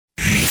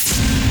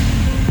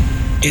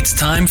It's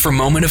time for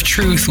Moment of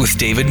Truth with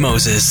David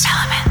Moses.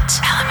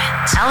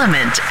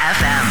 Element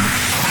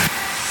FM.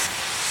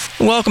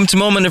 Welcome to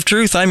Moment of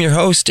Truth. I'm your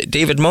host,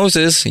 David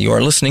Moses. You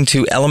are listening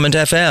to Element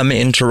FM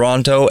in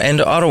Toronto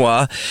and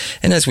Ottawa.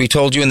 And as we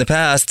told you in the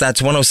past,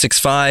 that's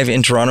 106.5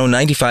 in Toronto,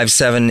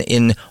 95.7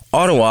 in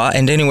Ottawa,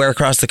 and anywhere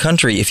across the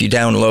country if you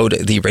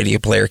download the Radio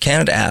Player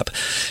Canada app.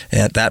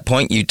 At that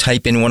point, you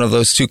type in one of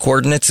those two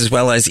coordinates as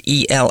well as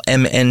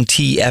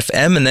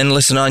ELMNT-FM and then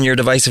listen on your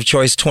device of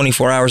choice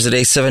 24 hours a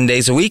day, 7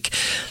 days a week.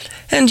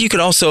 And you can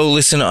also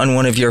listen on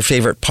one of your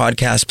favorite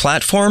podcast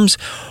platforms,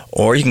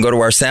 or you can go to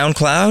our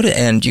SoundCloud,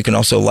 and you can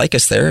also like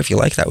us there if you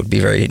like. That would be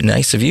very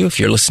nice of you if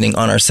you're listening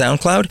on our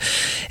SoundCloud.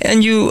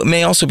 And you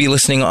may also be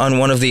listening on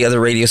one of the other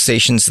radio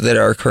stations that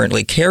are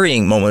currently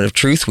carrying Moment of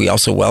Truth. We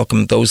also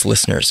welcome those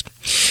listeners.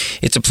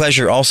 It's a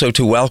pleasure also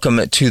to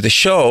welcome to the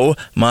show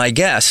my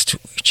guest,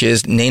 which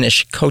is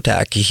Nainish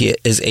Kotak. He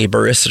is a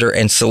barrister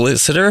and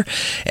solicitor,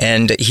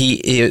 and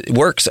he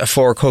works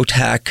for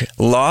Kotak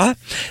Law,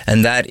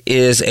 and that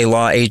is a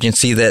law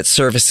agency that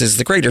services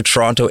the Greater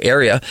Toronto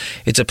Area.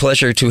 It's a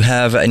pleasure to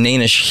have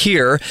Nainish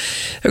here.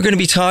 We're going to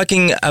be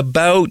talking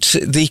about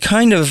the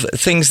kind of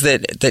things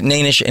that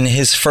Nainish and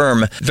his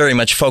firm very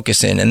much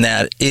focus in, and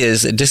that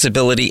is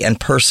disability and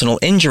personal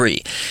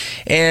injury.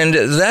 And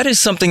that is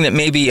something that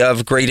may be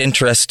of great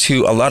interest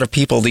to a lot of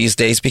people these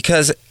days,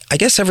 because I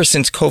guess ever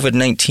since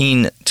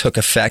COVID-19 took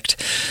effect,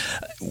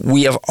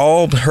 we have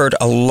all heard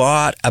a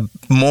lot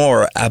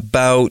more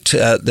about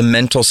the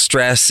mental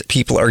stress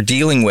people are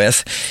dealing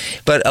with.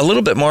 But a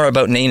little bit more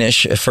about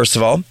Nainish, first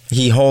of all.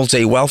 He holds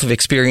a wealth of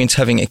experience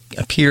having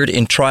appeared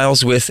in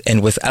trials with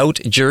and without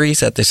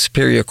juries at the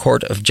Superior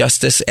Court of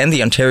Justice and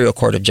the Ontario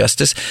Court of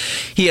Justice.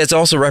 He has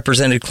also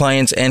represented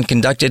clients and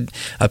conducted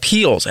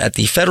appeals at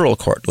the federal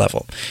court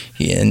level.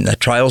 In the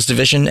trials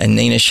division, and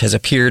Nainish has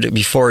appeared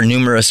before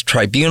numerous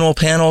tribunal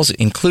panels,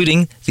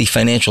 including the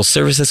Financial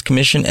Services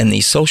Commission and the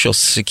Social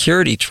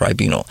Security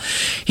Tribunal.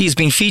 He's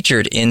been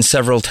featured in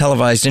several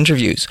televised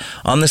interviews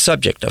on the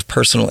subject of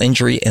personal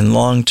injury and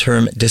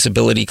long-term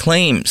disability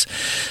claims.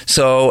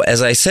 So,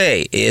 as I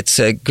say, it's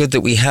good that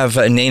we have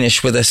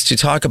Nainish with us to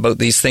talk about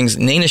these things.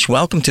 Nainish,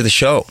 welcome to the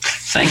show.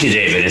 Thank you,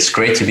 David. It's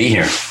great to be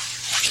here.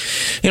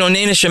 You know,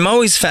 Nainish, I'm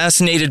always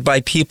fascinated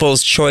by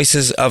people's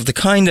choices of the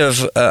kind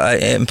of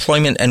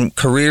employment and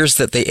careers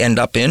that they end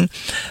up in.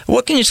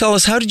 What can you tell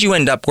us? How did you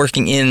end up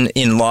working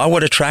in law?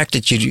 What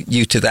attracted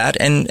you to that?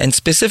 And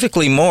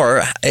specifically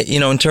more,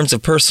 in terms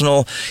of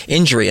personal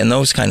injury and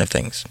those kind of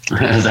things.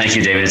 Thank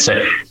you, David. It's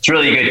a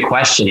really good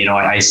question.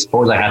 I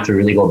suppose I have to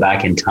really go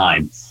back in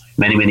time,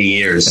 many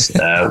years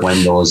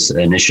when those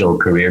initial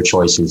career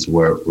choices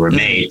were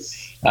made.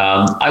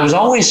 I was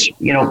always,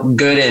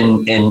 good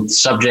in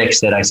subjects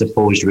that I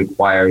suppose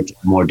required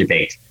more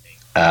debate,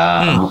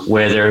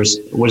 where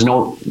was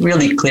no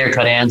really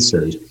clear-cut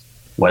answers,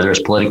 whether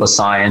it's political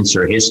science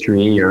or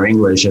history or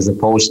English, as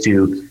opposed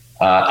to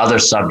other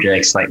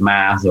subjects like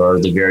math or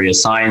the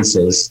various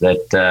sciences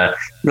that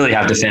really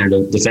have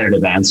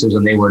definitive answers,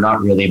 and they were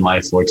not really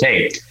my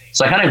forte.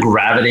 So I kind of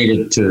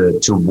gravitated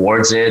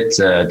towards it,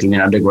 doing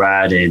an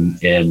undergrad in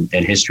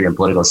history and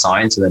political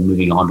science, and then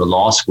moving on to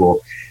law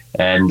school.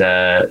 And,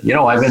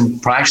 I've been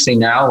practicing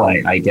now,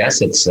 I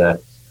guess it's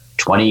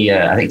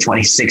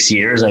 26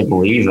 years, I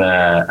believe,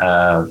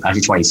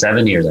 actually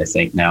 27 years, I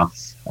think now.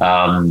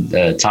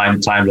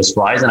 Time just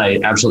flies, and I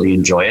absolutely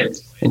enjoy it.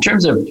 In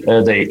terms of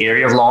the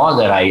area of law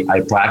that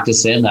I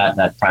practice in,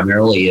 that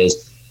primarily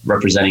is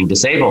representing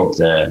disabled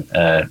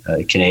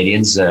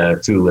Canadians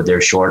through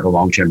their short or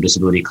long-term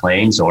disability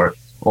claims or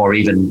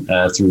even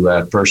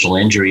through personal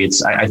injury.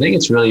 I think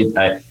it's really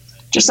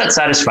just that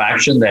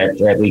satisfaction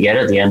that we get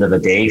at the end of the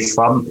day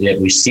that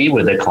we see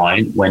with a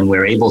client when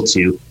we're able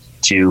to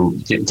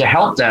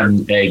help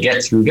them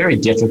get through very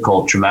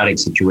difficult, traumatic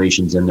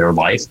situations in their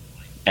life.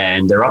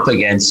 And they're up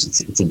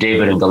against, it's a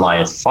David and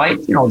Goliath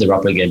fight. They're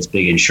up against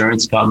big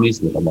insurance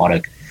companies with a lot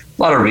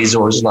of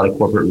resources, a lot of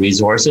corporate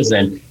resources,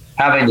 and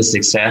having the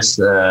success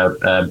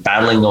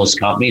battling those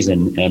companies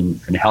and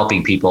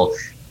helping people,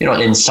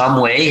 in some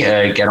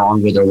way get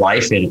on with their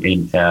life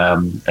and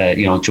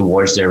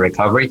towards their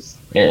recovery.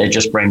 It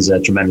just brings a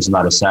tremendous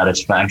amount of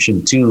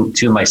satisfaction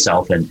to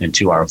myself and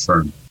to our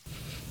firm.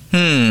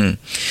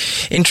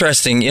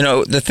 Interesting.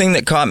 The thing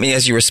that caught me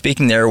as you were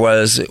speaking there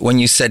was when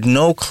you said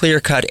no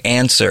clear-cut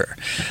answer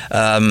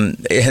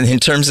in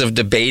terms of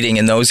debating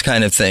and those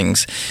kind of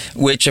things,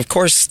 which, of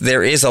course,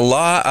 there is a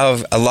lot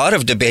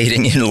of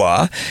debating in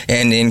law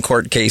and in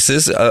court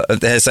cases,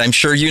 as I'm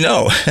sure you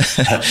know.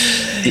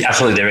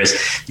 Absolutely, there is.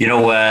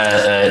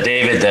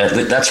 David,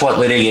 that's what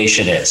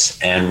litigation is.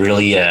 And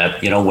really,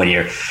 when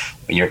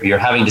you're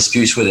having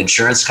disputes with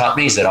insurance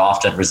companies, that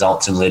often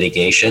results in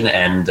litigation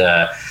and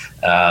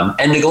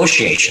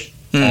negotiation.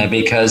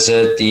 because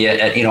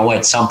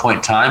at some point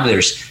in time,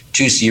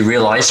 you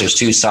realize there's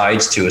two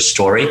sides to a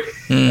story.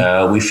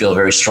 We feel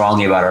very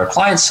strongly about our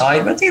client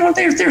side, but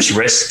there's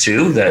risk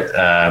too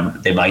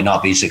that they might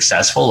not be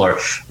successful or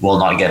will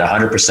not get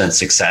 100%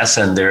 success,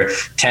 and there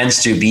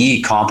tends to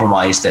be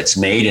compromise that's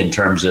made in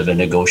terms of a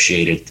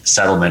negotiated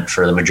settlement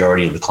for the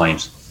majority of the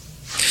claims.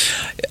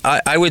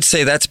 I would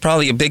say that's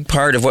probably a big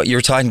part of what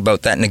you're talking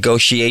about, that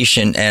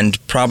negotiation, and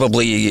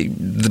probably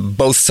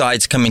both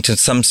sides coming to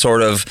some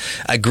sort of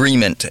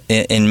agreement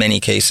in many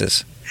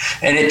cases.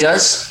 And it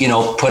does,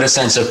 put a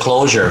sense of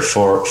closure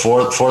for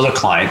the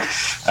client.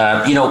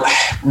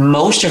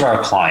 Most of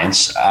our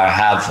clients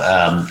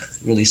have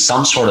really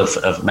some sort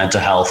of mental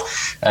health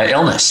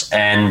illness,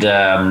 and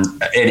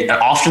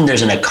often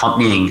there's an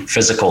accompanying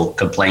physical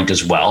complaint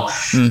as well.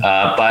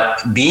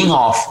 But being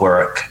off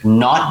work,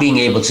 not being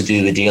able to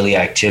do the daily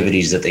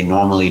activities that they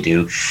normally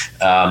do,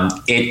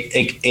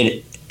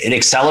 it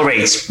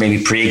accelerates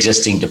maybe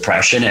pre-existing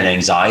depression and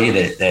anxiety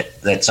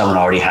that someone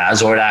already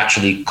has, or it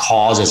actually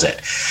causes it.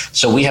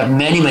 So we have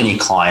many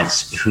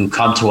clients who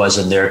come to us,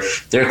 and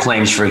their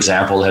claims, for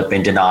example, have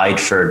been denied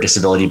for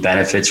disability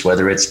benefits,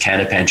 whether it's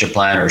Canada Pension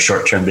Plan or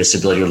short-term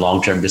disability or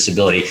long-term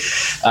disability,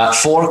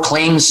 for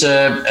claims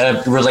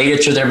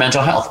related to their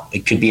mental health.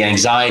 It could be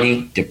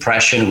anxiety,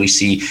 depression. We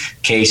see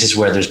cases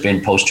where there's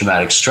been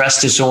post-traumatic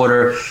stress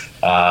disorder,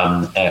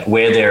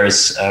 where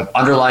there's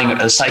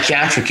underlying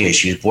psychiatric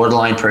issues,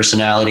 borderline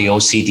personality,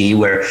 OCD,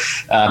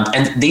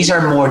 and these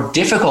are more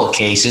difficult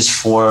cases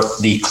for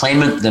the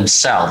claimant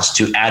themselves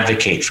to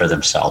advocate for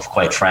themselves,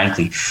 quite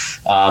frankly.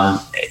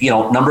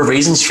 Number of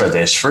reasons for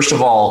this. First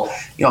of all,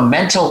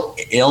 mental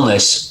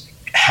illness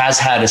has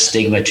had a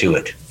stigma to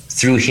it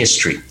through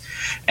history.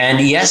 And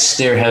yes,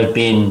 there have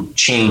been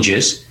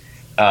changes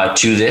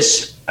to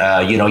this.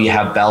 You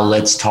have Bell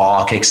Let's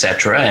Talk,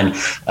 etc.,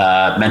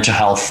 and Mental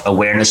Health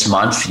Awareness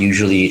Month,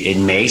 usually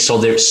in May. So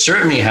there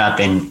certainly have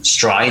been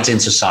strides in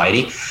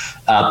society,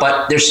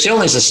 but there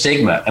still is a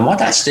stigma. And what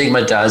that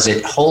stigma does,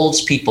 it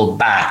holds people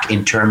back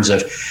in terms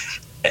of,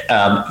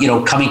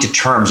 coming to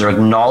terms or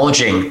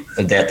acknowledging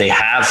that they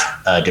have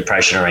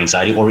depression or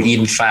anxiety, or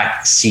even in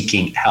fact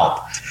seeking help.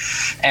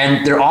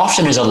 And there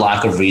often is a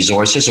lack of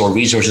resources, or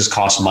resources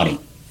cost money.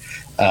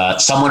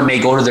 Someone may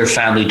go to their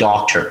family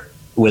doctor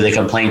with a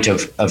complaint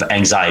of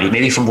anxiety,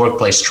 maybe from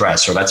workplace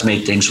stress, or that's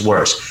made things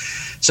worse.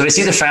 So they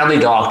see the family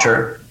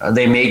doctor,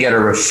 they may get a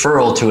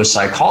referral to a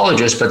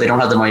psychologist, but they don't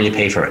have the money to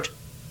pay for it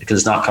because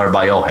it's not covered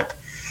by OHIP.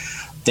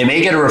 They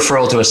may get a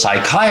referral to a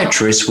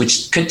psychiatrist,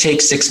 which could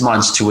take 6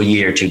 months to a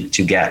year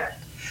to get.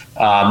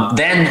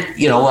 Then,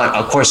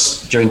 of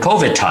course, during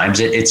COVID times,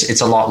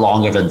 it's a lot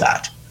longer than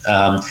that.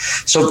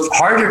 So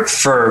harder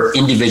for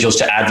individuals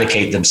to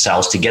advocate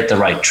themselves to get the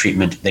right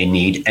treatment they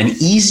need, and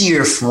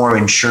easier for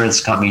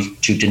insurance companies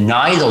to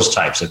deny those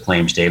types of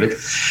claims, David,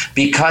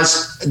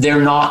 because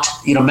they're not,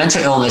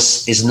 mental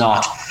illness is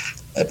not,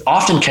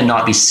 often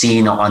cannot be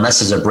seen, unless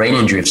there's a brain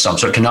injury of some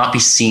sort, cannot be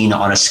seen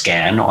on a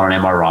scan or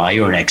an MRI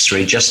or an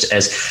X-ray, just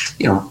as,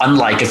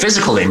 unlike a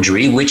physical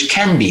injury, which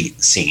can be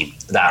seen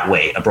that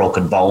way. A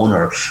broken bone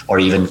or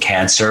even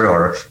cancer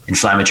or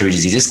inflammatory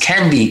diseases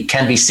can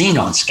be seen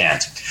on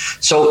scans.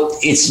 So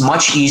it's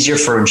much easier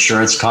for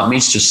insurance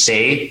companies to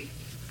say,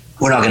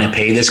 we're not going to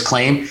pay this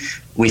claim.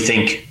 We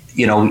think,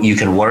 you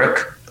can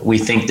work. We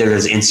think there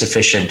is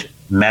insufficient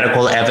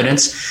medical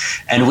evidence.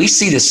 And we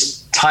see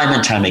this time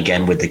and time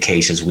again with the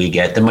cases we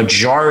get. The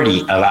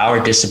majority of our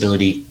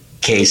disability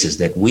cases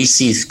that we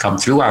see come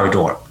through our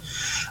door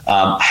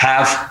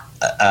have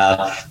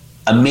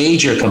a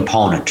major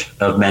component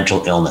of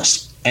mental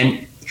illness.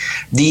 And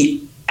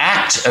the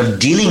act of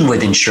dealing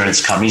with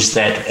insurance companies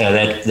that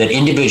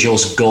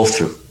individuals go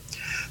through,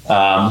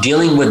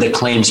 dealing with the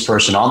claims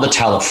person on the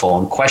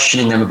telephone,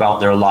 questioning them about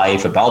their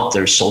life, about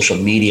their social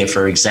media,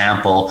 for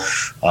example,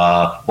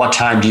 what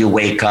time do you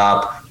wake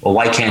up? Or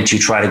why can't you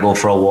try to go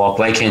for a walk?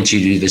 Why can't you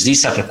do this?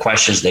 These type of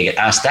questions they get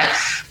asked.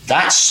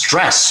 That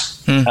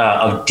stress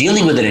of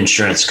dealing with an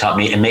insurance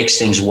company, it makes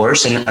things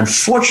worse. And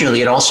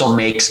unfortunately, it also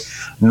makes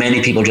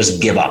many people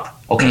just give up.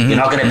 Okay, you're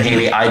not going to pay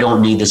me. I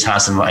don't need this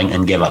hassle,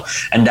 and give up.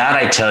 And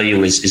that, I tell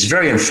you, is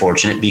very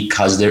unfortunate,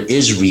 because there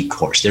is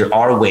recourse. There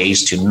are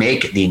ways to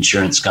make the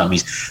insurance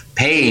companies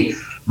pay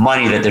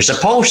money that they're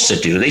supposed to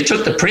do. They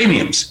took the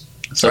premiums.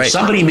 So If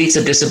somebody meets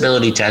a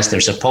disability test,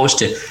 they're supposed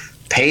to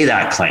pay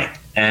that claim.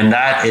 And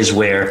that is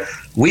where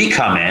we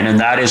come in, and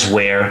that is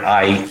where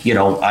I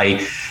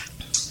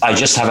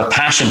just have a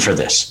passion for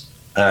this,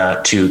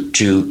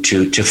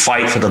 to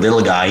fight for the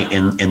little guy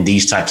in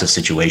these types of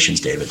situations,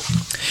 David.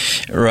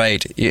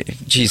 Right.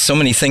 Geez, so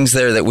many things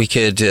there that we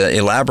could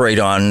elaborate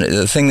on.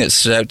 The thing that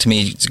stood out to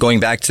me,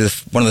 going back to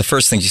one of the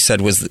first things you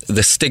said, was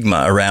the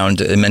stigma around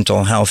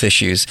mental health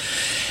issues.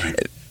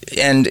 Right.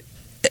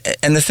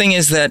 And the thing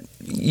is that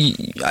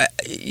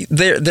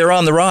they're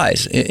on the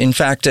rise. In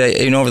fact,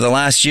 over the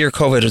last year,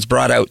 COVID has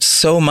brought out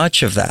so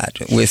much of that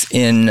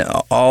within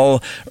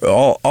all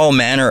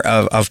manner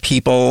of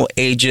people,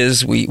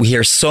 ages. We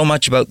hear so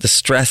much about the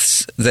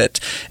stress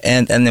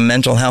and the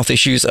mental health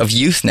issues of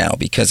youth now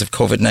because of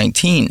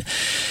COVID-19.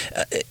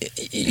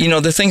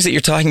 The things that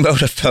you're talking about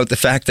the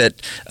fact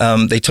that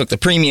they took the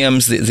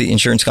premiums, the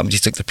insurance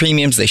companies took the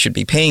premiums, they should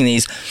be paying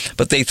these,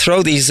 but they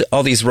throw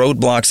all these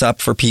roadblocks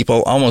up for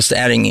people, almost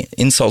adding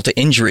insult to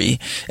injury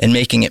and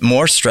making it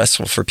more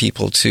stressful for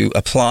people to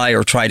apply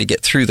or try to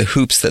get through the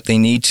hoops that they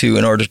need to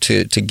in order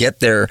to get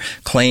their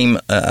claim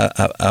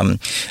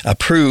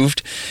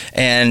approved.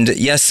 And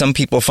yes, some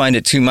people find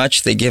it too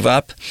much, they give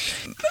up.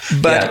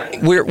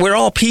 But we're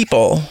all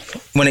people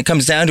when it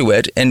comes down to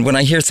it. And when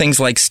I hear things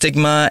like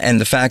stigma and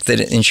the fact that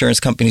insurance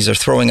companies are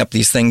throwing up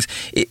these things,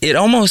 it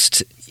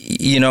almost...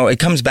 it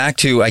comes back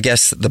to, I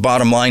guess, the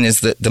bottom line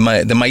is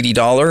the mighty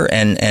dollar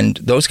and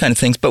those kind of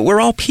things. But we're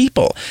all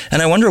people.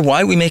 And I wonder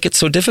why we make it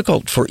so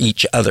difficult for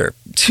each other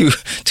to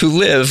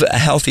live a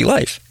healthy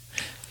life.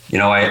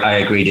 I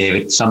agree,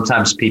 David.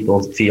 Sometimes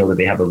people feel that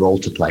they have a role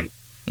to play.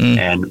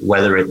 And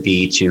whether it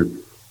be to,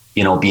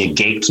 be a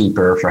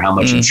gatekeeper for how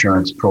much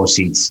insurance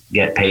proceeds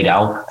get paid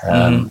out,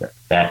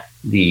 that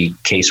the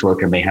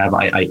caseworker may have,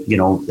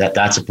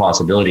 that's a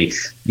possibility.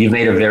 You've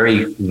made a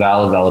very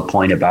valid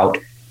point about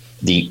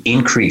the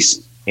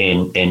increase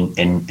in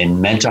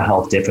mental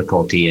health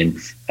difficulty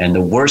and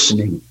the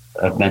worsening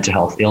of mental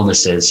health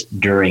illnesses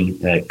during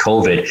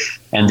COVID.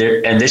 And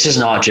this is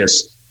not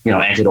just,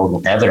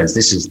 anecdotal evidence.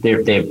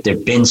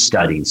 There've been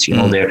studies,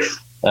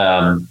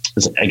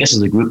 I guess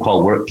there's a group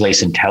called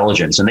Workplace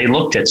Intelligence, and they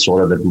looked at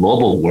sort of the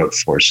global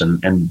workforce,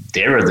 and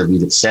they're of the view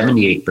that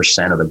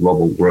 78% of the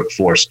global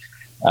workforce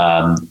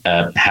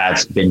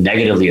has been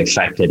negatively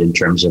affected in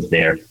terms of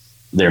their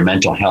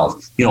mental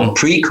health.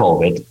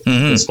 Pre-COVID,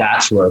 the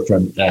stats were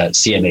from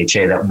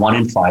CMHA that 1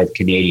 in 5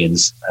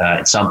 Canadians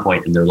at some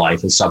point in their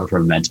life has suffered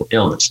from mental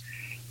illness.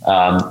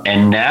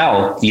 And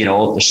now, the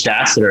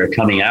stats that are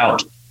coming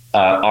out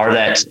are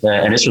that,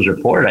 and this was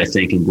reported, I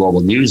think, in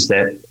Global News,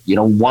 that,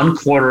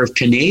 1/4 of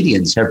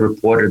Canadians have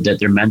reported that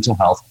their mental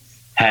health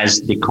has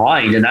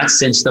declined, and that's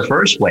since the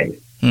first wave.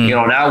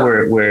 Now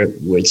we're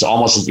it's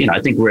almost, I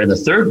think we're in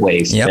the third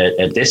wave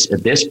at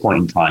this point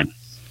in time.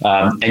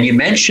 And you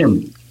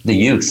mentioned the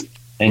youth,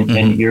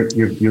 and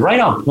you're right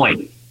on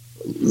point.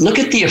 Look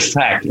at the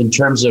effect in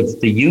terms of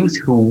the youth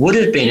who would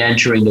have been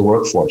entering the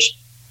workforce,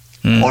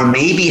 or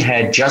maybe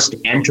had just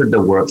entered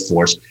the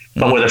workforce,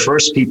 but were the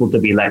first people to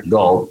be let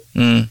go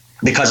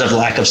because of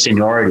lack of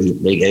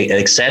seniority,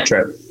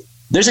 etc.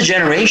 There's a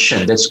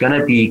generation that's going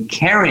to be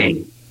carrying,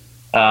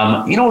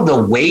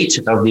 the weight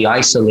of the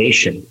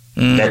isolation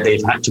that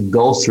they've had to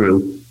go through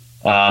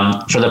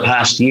for the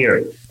past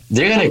year.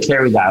 They're going to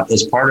carry that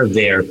as part of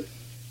their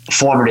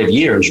formative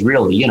years,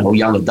 really,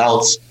 young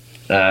adults,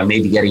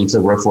 maybe getting into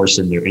the workforce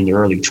in their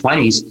early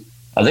 20s,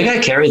 they're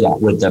going to carry that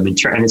with them and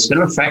it's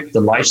going to affect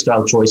the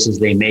lifestyle choices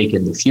they make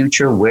in the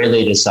future, where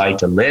they decide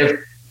to live,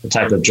 the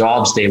type of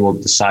jobs they will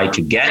decide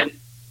to get.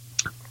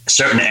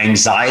 Certain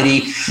anxiety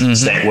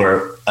that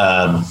were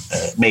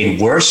made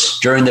worse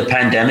during the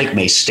pandemic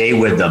may stay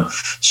with them.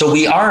 So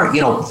we are,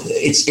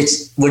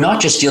 we're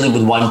not just dealing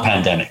with one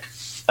pandemic,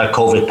 a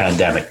COVID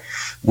pandemic.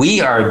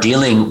 We are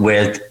dealing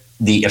with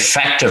the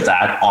effect of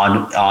that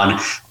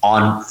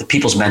on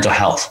people's mental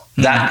health.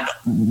 That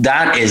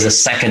is a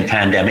second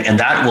pandemic, and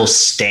that will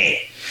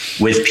stay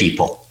with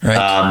people.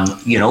 Right.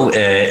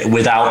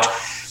 Without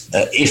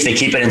if they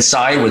keep it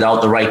inside,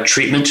 without the right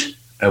treatment,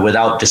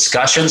 without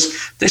discussions,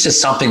 this is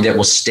something that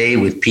will stay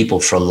with people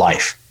for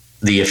life.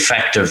 The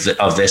effect of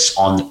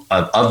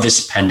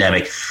this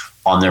pandemic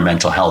on their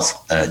mental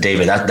health,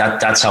 David.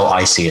 That's how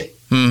I see it.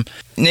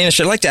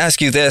 Nanish, I'd like to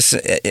ask you this.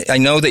 I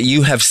know that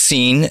you have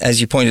seen, as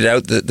you pointed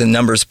out, the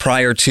numbers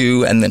prior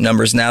to and the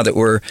numbers now that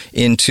we're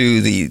into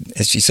the,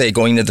 as you say,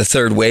 going to the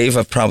third wave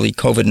of probably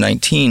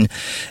COVID-19.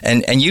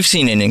 And you've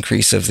seen an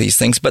increase of these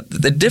things. But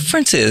the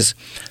difference is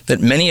that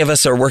many of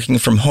us are working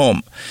from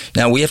home.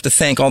 Now, we have to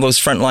thank all those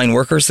frontline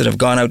workers that have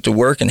gone out to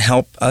work and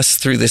help us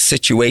through this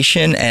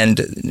situation.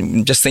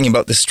 And just thinking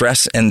about the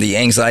stress and the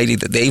anxiety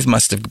that they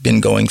must have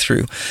been going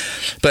through.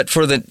 But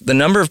for the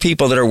number of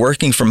people that are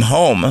working from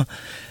home,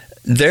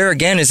 there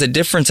again is a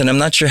difference, and I'm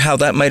not sure how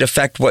that might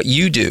affect what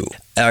you do.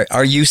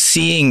 Are you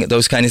seeing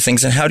those kind of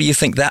things, and how do you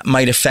think that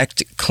might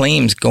affect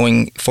claims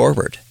going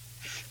forward?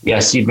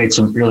 Yes, you've made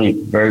some really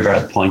very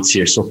valid points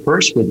here. So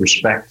first, with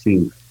respect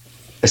to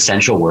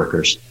essential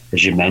workers,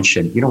 as you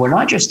mentioned, we're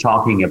not just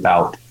talking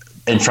about,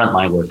 and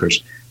frontline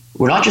workers,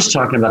 we're not just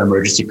talking about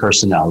emergency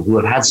personnel who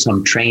have had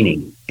some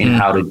training in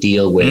how to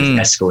deal with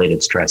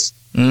escalated stress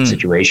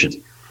situations.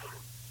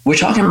 We're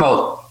talking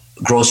about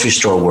grocery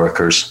store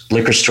workers,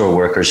 liquor store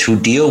workers who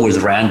deal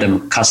with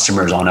random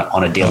customers on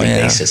a daily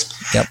basis,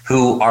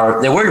 who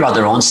they're worried about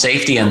their own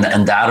safety and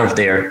that of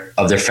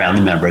their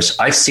family members.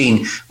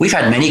 We've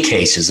had many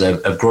cases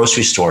of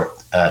grocery store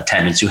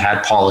tenants who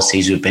had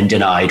policies who've been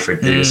denied for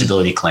their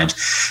disability claims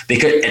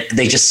because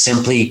they just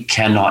simply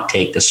cannot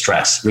take the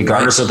stress,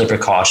 regardless of the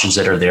precautions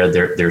that are there.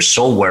 They're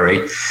so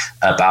worried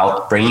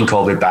about bringing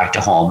COVID back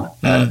to home.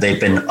 They've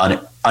been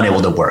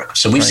unable to work.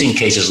 So we've seen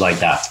cases like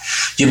that.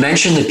 You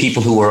mentioned the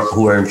people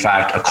who are in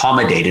fact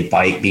accommodated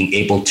by being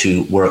able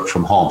to work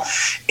from home.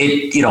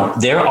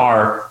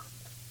 The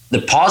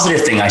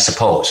positive thing, I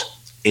suppose,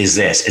 is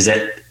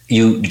that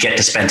you get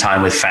to spend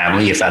time with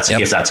family if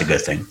that's a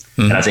good thing.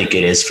 And I think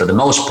it is for the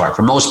most part,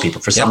 for most people.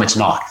 For some, it's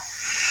not.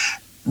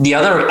 The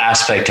other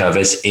aspect of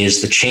it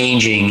is the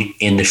changing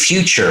in the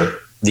future,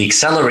 the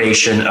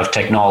acceleration of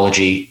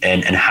technology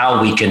and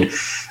how we can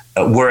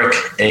work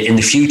in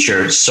the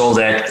future so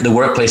that the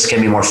workplace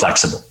can be more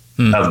flexible,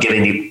 of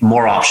giving you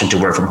more option to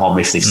work from home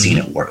if they've seen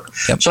it work.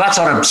 So that's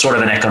on a sort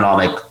of an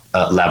economic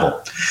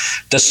level.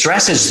 The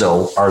stresses,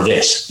 though, are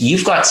this.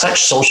 You've got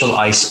such social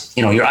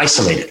you're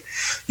isolated.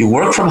 You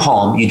work from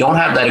home. You don't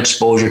have that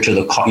exposure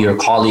to your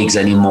colleagues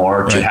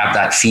anymore, to have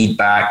that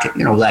feedback,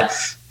 that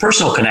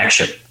personal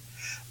connection.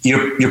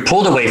 You're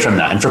pulled away from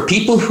that. And for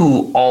people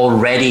who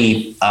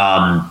already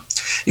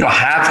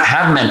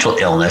have mental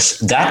illness,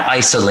 that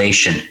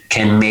isolation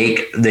can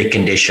make the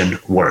condition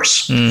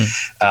worse.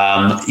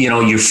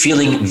 You're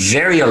feeling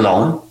very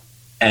alone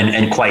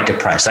and quite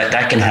depressed.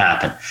 That can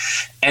happen.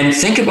 And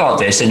think about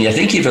this, and I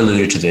think you've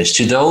alluded to this,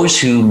 to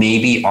those who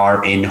maybe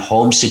are in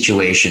home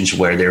situations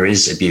where there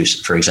is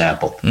abuse, for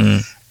example,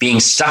 being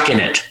stuck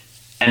in it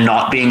and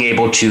not being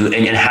able to,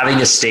 and having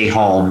to stay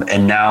home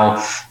and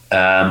now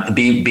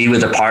be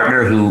with a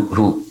partner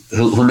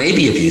who may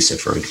be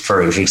abusive, for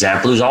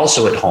example, who's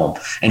also at home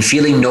and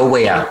feeling no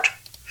way out.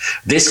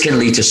 This can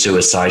lead to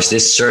suicides.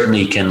 This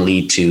certainly can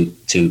lead to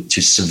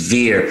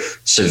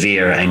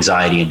severe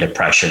anxiety and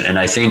depression. And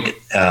I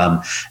think,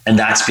 and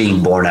that's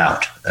being borne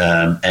out.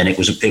 And it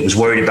was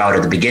worried about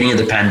at the beginning of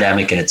the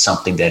pandemic, and it's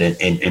something that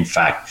in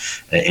fact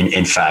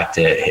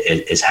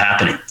is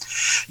happening.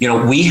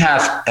 We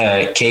have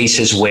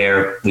cases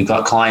where we've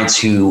got clients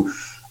who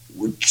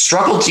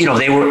struggled.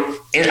 They were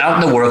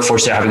out in the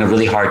workforce. They're having a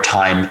really hard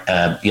time,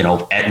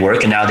 at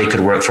work, and now they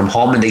could work from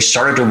home, and they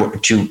started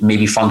to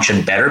maybe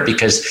function better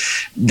because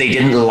they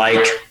didn't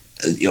like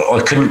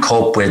or couldn't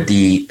cope with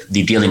the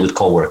dealing with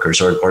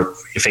coworkers or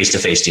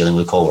face-to-face dealing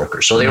with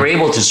coworkers. So they were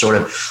able to sort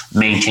of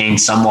maintain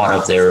somewhat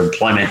of their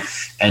employment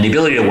and the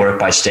ability to work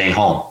by staying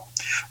home.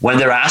 When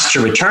they're asked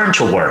to return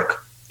to work,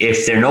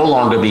 if they're no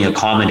longer being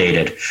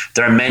accommodated,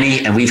 there are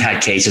many, and we've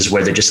had cases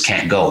where they just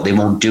can't go. They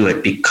won't do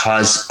it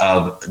because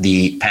of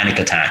the panic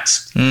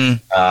attacks,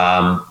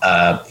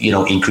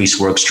 increased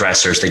work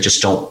stressors. They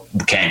just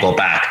can't go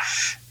back.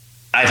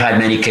 I've had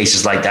many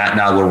cases like that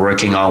now we're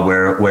working on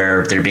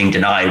where they're being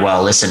denied.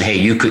 Well, listen, hey,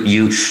 you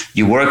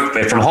work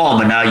from home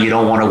and now you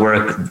don't want to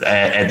work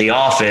at the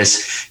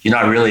office. You're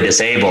not really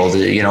disabled.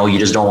 You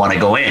just don't want to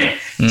go in.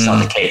 It's not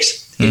the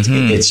case.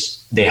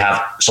 They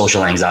have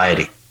social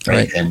anxiety.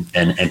 Right. And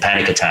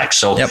panic attacks.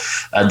 So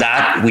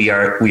that we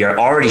are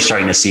already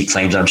starting to see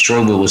claims. I'm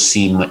sure we will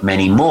see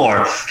many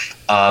more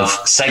of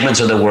segments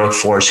of the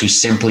workforce who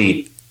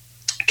simply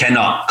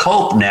cannot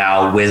cope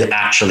now with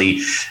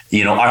actually,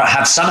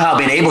 have somehow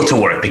been able to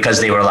work because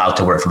they were allowed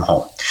to work from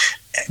home.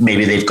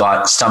 Maybe they've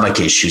got stomach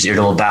issues,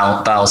 irritable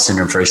bowel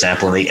syndrome, for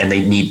example, and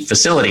they need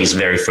facilities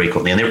very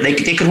frequently, and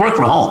they could work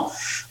from home.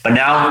 But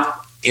now,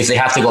 if they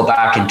have to go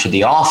back into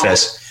the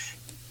office,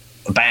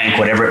 a bank,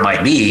 whatever it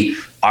might be,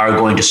 are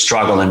going to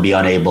struggle and be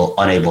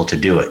unable to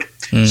do it.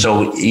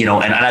 So,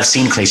 and I've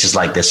seen cases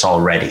like this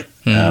already.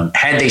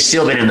 Had they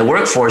still been in the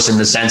workforce, in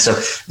the sense of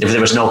if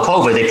there was no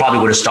COVID, they probably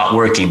would have stopped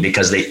working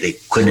because they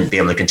couldn't be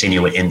able to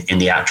continue in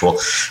the actual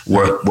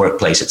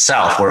workplace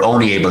itself. We're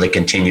only able to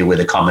continue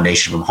with a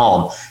combination from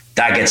home.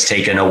 That gets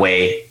taken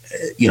away.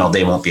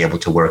 They won't be able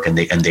to work, and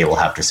they will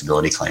have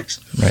disability claims.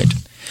 Right.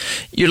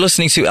 You're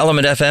listening to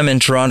Element FM in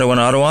Toronto and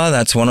Ottawa.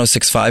 That's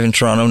 106.5 in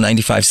Toronto,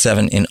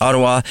 95.7 in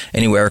Ottawa,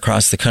 anywhere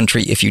across the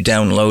country if you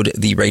download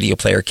the Radio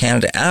Player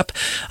Canada app.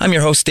 I'm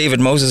your host, David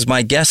Moses.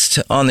 My guest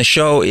on the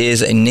show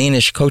is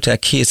Nainish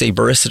Kotek. He is a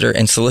barrister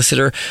and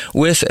solicitor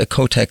with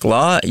Kotek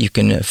Law. You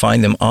can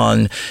find them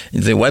on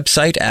the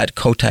website at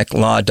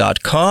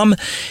koteklaw.com.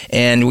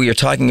 And we are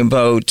talking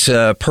about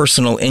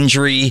personal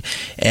injury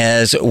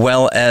as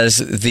well as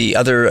the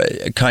other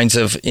kinds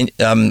of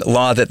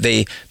law that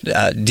they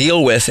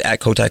deal with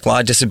at Kotek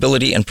Law,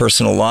 disability and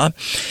personal law.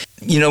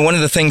 One of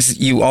the things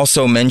you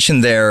also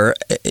mentioned there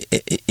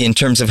in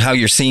terms of how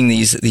you're seeing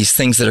these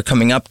things that are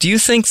coming up, do you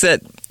think that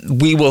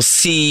we will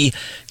see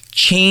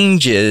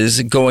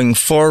changes going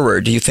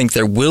forward? Do you think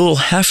there will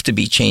have to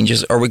be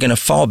changes, or are we going to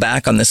fall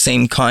back on the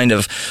same kind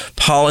of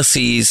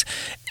policies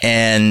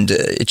and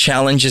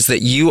challenges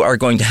that you are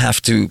going to have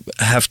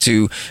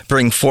to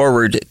bring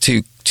forward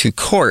to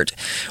court?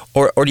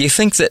 Or do you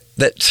think that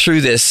through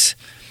this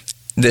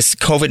this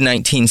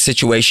COVID-19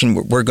 situation,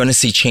 we're going to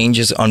see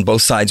changes on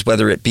both sides,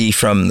 whether it be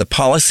from the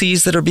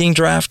policies that are being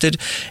drafted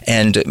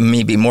and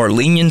maybe more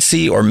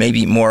leniency or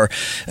maybe more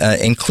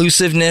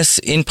inclusiveness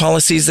in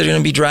policies that are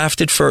going to be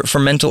drafted for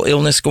mental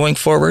illness going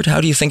forward?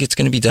 How do you think it's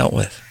going to be dealt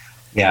with?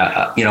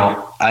 Yeah,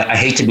 I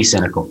hate to be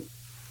cynical,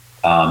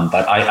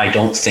 but I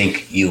don't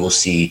think you will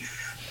see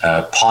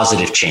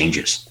positive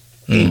changes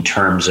in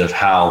terms of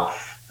how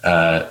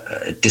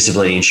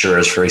disability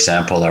insurers, for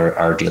example,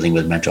 are dealing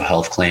with mental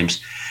health claims.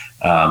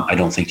 I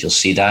don't think you'll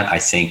see that. I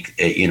think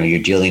you're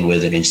dealing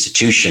with an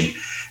institution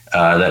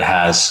that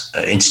has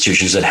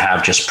institutions that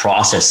have just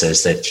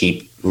processes that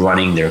keep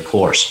running their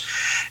course.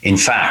 In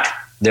fact,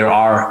 there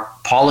are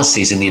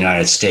policies in the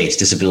United States,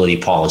 disability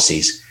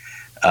policies,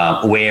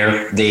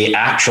 where they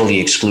actually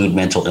exclude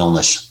mental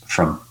illness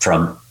from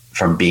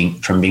being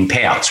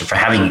payouts, or for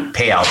having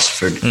payouts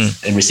for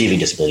and receiving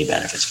disability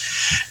benefits.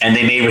 And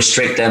they may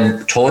restrict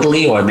them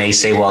totally, or may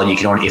say, well, you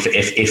can only,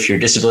 if your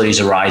disability is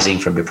arising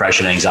from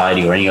depression,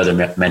 anxiety, or any other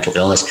mental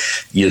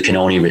illness, you can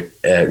only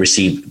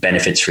receive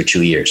benefits for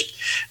 2 years.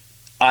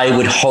 I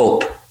would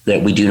hope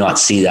that we do not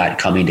see that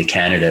coming to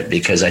Canada,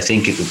 because I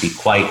think it would be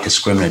quite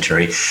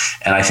discriminatory.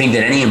 And I think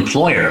that any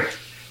employer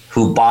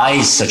who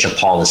buys such a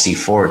policy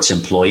for its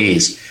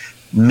employees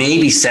may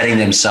be setting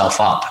themselves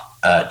up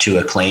to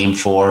a claim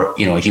for,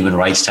 a human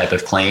rights type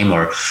of claim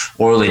or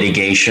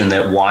litigation.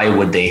 That why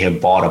would they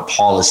have bought a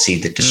policy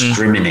that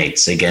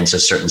discriminates against a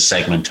certain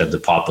segment of the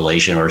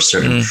population or a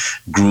certain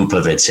group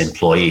of its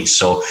employees?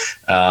 So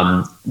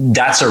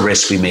that's a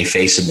risk we may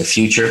face in the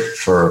future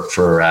for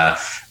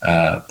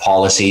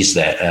policies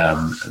that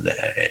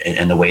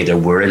and the way they're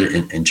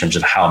worded in terms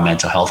of how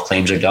mental health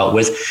claims are dealt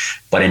with.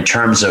 But in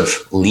terms of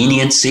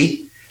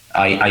leniency,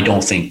 I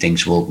don't think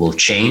things will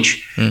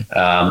change.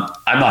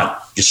 I'm not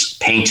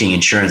just painting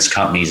insurance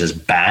companies as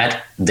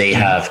bad.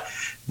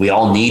 We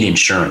all need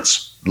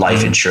insurance,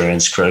 life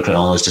insurance, critical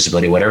illness,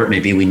 disability, whatever it may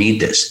be. We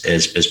need this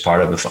as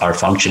part of our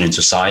function in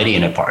society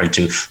and a part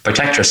to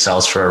protect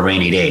ourselves for a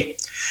rainy day.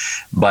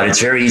 But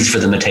it's very easy for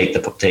them to take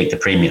the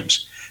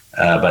premiums.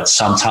 But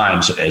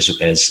sometimes,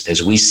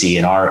 as we see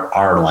in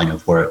our line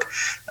of work,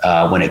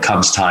 when it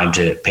comes time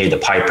to pay the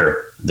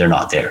piper, they're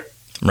not there.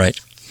 Right.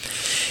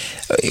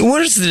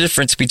 What is the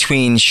difference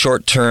between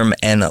short-term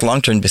and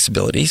long-term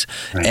disabilities,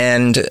 right,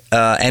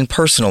 and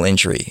personal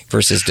injury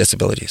versus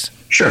disabilities?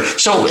 Sure.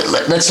 So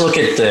let's look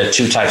at the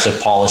two types of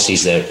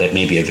policies that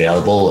may be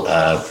available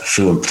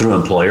through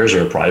employers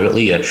or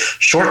privately.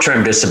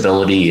 Short-term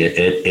disability,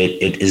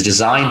 it is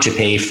designed to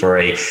pay for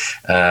a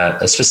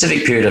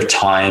specific period of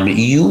time,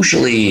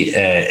 usually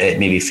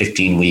maybe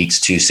 15 weeks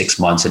to 6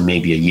 months and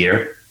maybe a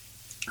year.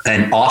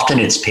 And often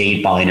it's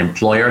paid by an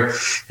employer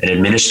and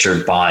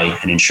administered by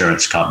an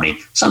insurance company.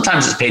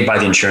 Sometimes it's paid by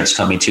the insurance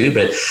company too,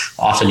 but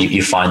often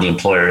you find the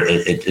employer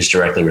is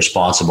directly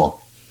responsible.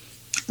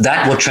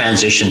 That will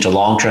transition to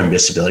long-term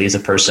disability as a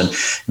person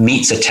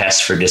meets a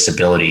test for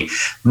disability.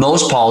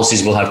 Most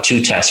policies will have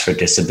two tests for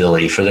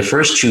disability. For the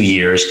first 2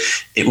 years,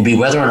 it will be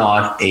whether or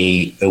not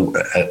a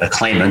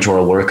claimant or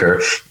a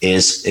worker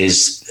is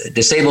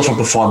disabled from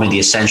performing the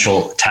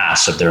essential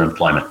tasks of their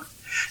employment.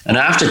 And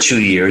after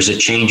 2 years, it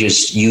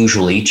changes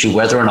usually to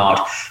whether or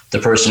not the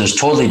person is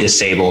totally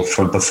disabled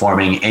from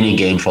performing any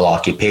gainful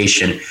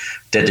occupation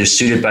that they're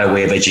suited by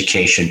way of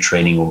education,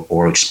 training,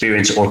 or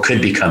experience, or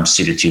could become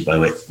suited to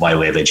by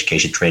way of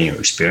education, training, or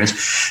experience.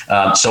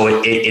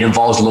 So it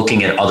involves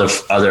looking at other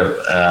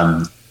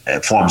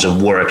forms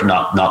of work,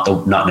 not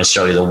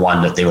necessarily the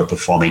one that they were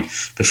performing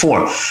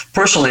before.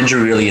 Personal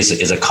injury really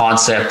is a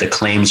concept. The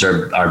claims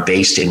are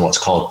based in what's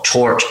called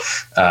tort,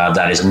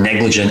 that is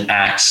negligent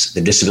acts.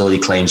 The disability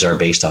claims are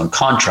based on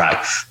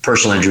contract.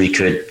 Personal injury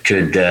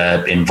could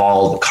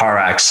involve a car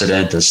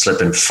accident, a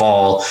slip and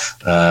fall,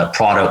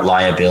 product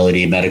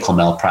liability, medical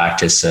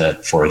malpractice,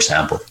 for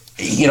example.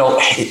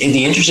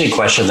 The interesting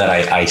question that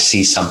I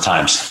see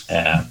sometimes,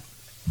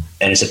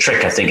 and it's a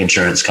trick I think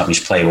insurance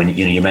companies play when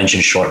you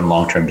mentioned short and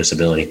long-term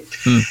disability.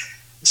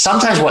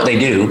 Sometimes what they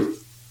do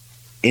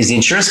is the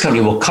insurance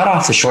company will cut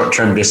off the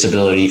short-term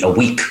disability a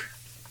week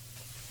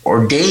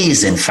or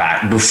days, in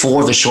fact,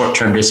 before the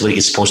short-term disability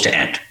is supposed to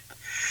end.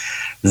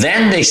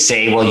 Then they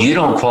say, well, you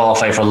don't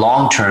qualify for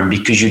long-term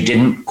because you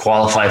didn't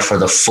qualify for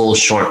the full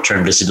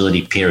short-term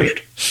disability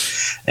period.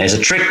 And it's a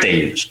trick they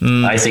use.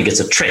 I think it's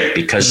a trick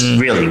because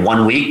really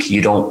 1 week,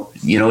 you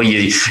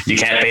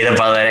can't pay them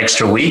for that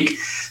extra week.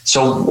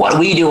 So what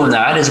we do in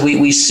that is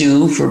we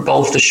sue for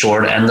both the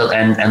short and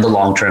the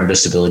long-term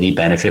disability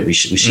benefit. We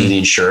sue the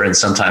insurer and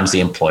sometimes the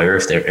employer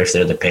if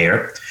they're the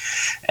payer.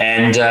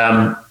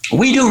 And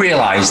we do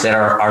realize that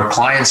our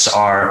clients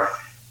are,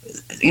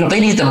 they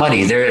need the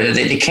money.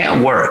 They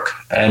can't work,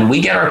 and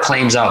we get our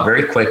claims out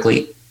very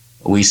quickly.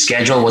 We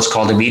schedule what's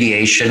called a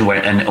mediation,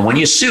 and when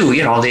you sue,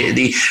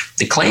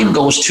 the claim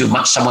goes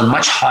to someone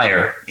much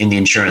higher in the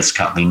insurance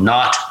company,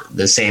 not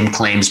the same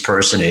claims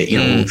person,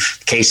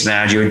 case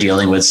manager you're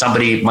dealing with,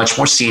 somebody much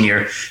more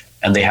senior,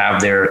 and they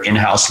have their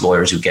in-house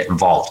lawyers who get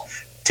involved,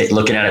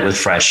 looking at it with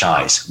fresh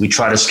eyes. We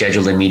try to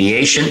schedule a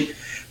mediation.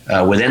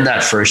 within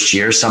that first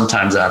year,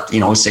 sometimes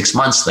after 6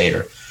 months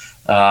later,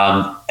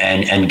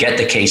 and get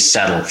the case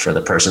settled for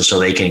the person so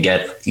they can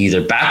get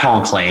either back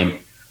on claim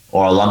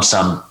or a lump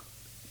sum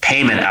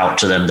payment out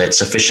to them that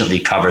sufficiently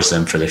covers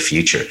them for the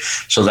future.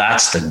 So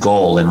that's the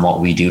goal in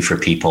what we do for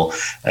people,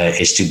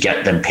 is to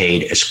get them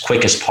paid as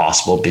quick as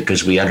possible,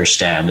 because we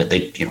understand that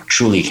they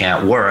truly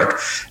can't work,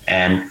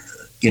 and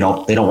they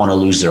don't want to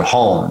lose their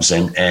homes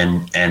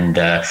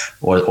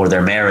or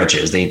their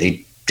marriages.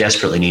 They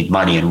desperately need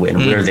money, and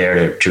we're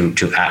there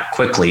to act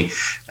quickly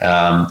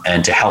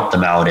and to help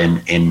them out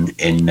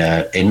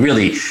in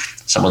really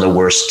some of the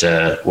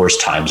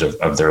worst times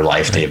of their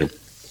life, David.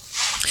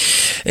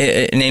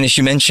 Nainish,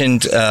 you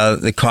mentioned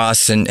the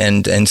costs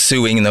and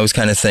suing and those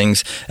kind of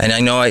things. And I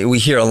know we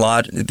hear a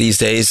lot these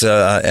days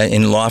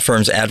in law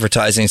firms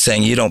advertising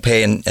saying you don't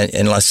pay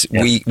unless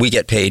we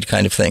get paid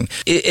kind of thing.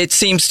 It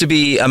seems to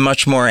be a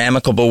much more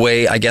amicable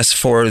way, I guess,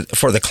 for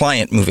the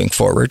client moving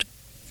forward.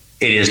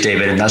 It is,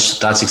 David, and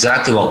that's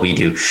exactly what we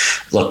do.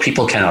 Look,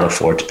 people cannot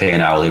afford to pay an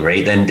hourly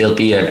rate. Then there'll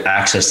be an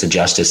access to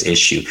justice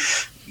issue.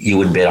 You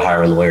wouldn't be able to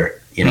hire a lawyer,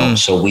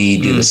 So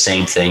we do the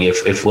same thing.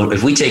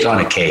 If we take on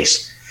a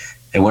case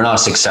and we're not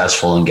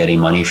successful in getting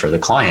money for the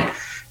client,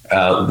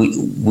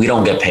 we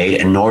don't get paid,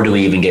 and nor do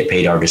we even get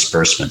paid our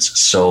disbursements.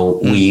 So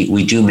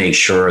we do make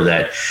sure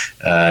that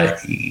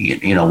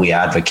we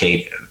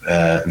advocate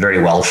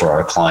very well for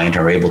our client,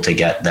 are able to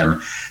get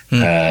them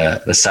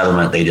the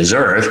settlement they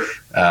deserve,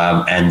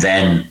 and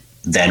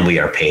then we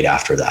are paid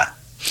after that.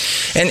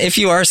 And if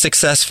you are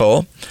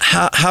successful,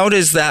 how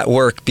does that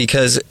work?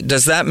 Because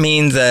does that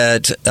mean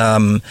that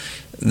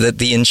that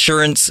the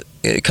insurance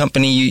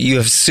company you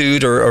have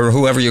sued or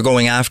whoever you're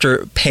going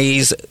after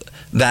pays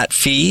that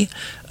fee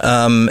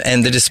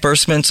and the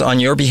disbursements on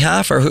your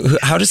behalf, or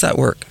how does that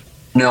work?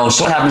 No,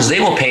 so what happens, they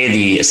will pay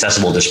the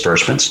assessable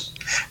disbursements.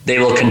 They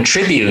will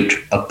contribute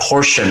a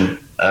portion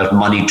of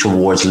money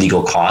towards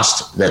legal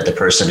costs that the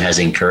person has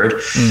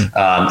incurred,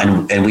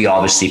 and we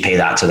obviously pay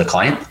that to the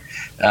client.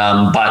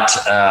 But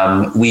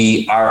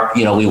we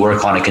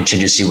work on a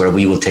contingency where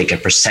we will take a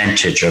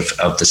percentage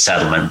of the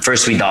settlement.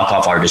 First, we knock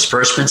off our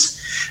disbursements,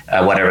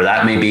 whatever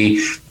that may be.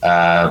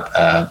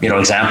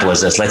 Example is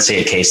this: let's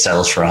say a case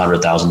settles for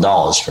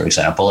 $100,000, for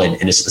example, and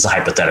it's a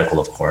hypothetical,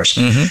 of course.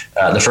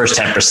 The first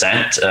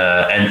 10%,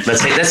 and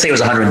let's say it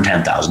was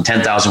 $110,000.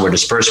 10,000 were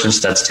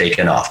disbursements. That's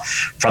taken off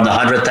from the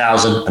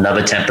 $100,000.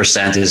 Another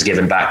 10% is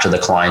given back to the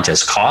client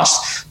as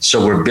cost.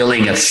 So we're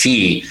billing a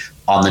fee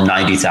on the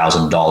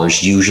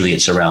 $90,000. Usually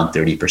it's around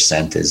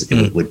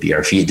 30% would be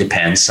our fee. It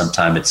depends.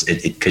 Sometimes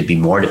it could be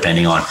more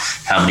depending on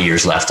how many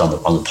years left on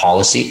the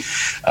policy.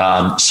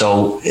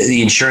 So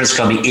the insurance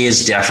company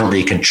is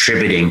definitely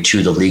contributing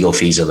to the legal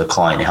fees of the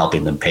client,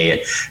 helping them pay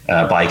it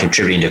by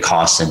contributing to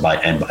costs and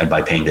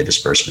by paying the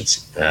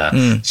disbursements.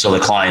 So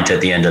the client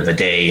at the end of the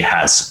day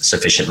has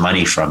sufficient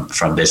money from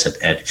this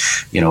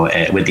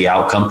with the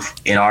outcome.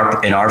 In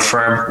our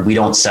firm, we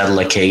don't settle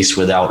a case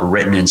without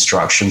written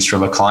instructions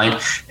from a client,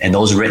 and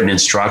those written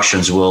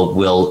instructions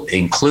will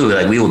include,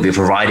 like, we will be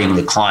providing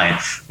the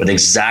client with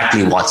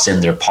exactly what's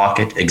in their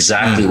pocket,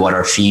 exactly what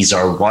our fees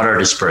are, what our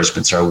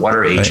disbursements are, what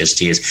our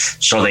HST is,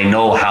 so they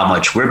know how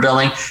much we're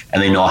billing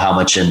and they know how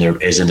much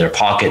is in their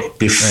pocket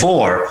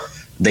before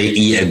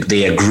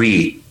they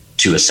agree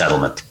to a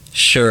settlement.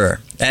 Sure.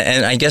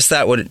 And I guess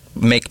that would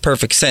make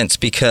perfect sense,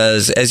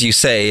 because, as you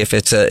say, if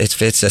it's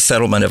a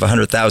settlement of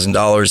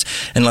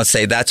 $100,000, and let's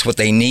say that's what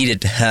they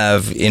needed to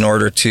have in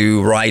order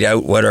to ride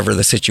out whatever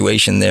the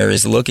situation there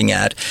is looking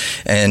at,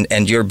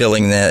 and you're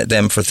billing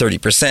them for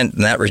 30%,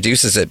 and that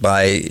reduces it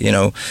by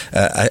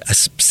a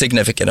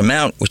significant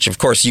amount, which of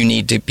course you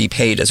need to be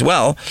paid as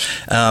well.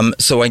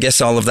 So I guess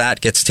all of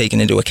that gets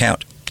taken into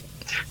account.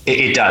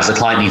 It does. The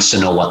client needs to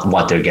know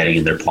what they're getting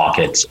in their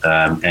pockets,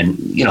 and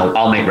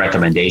I'll make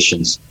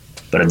recommendations.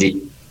 But at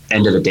the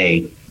end of the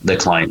day, the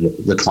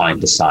client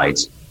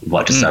decides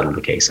what to settle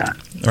the case at.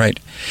 Right.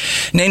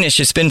 Nainish,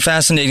 it's been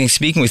fascinating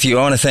speaking with you.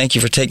 I want to thank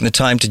you for taking the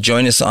time to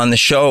join us on the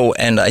show,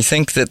 and I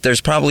think that there's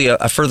probably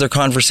a further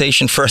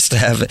conversation for us to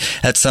have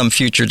at some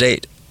future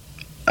date.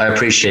 I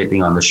appreciate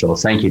being on the show.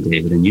 Thank you,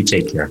 David, and you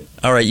take care.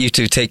 All right, you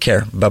too. Take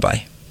care.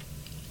 Bye-bye.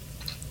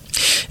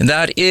 And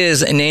that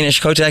is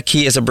Nainish Kotek.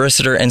 He is a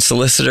barrister and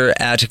solicitor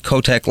at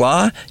Kotek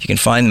Law. You can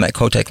find them at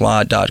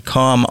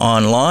koteklaw.com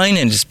online,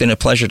 and it's been a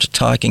pleasure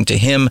talking to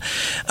him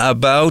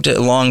about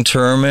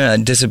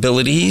long-term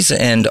disabilities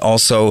and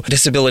also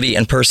disability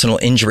and personal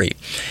injury.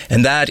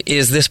 And that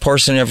is this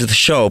portion of the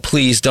show.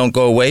 Please don't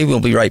go away. We'll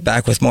be right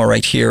back with more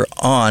right here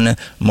on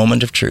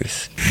Moment of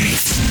Truth.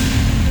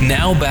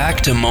 Now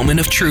back to Moment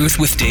of Truth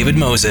with David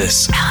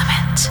Moses.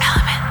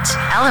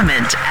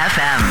 Element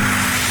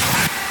FM.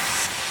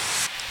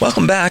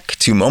 Welcome back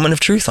to Moment of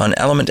Truth on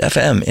Element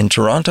FM in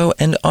Toronto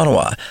and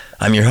Ottawa.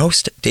 I'm your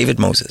host, David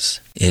Moses.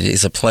 It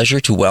is a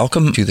pleasure to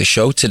welcome to the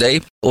show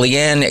today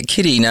Leanne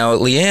Kitty. Now,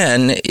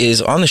 Leanne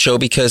is on the show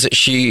because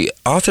she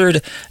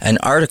authored an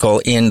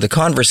article in The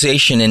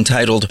Conversation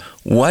entitled,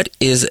 "What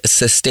is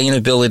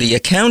Sustainability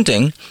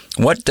Accounting?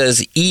 What does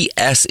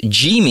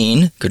ESG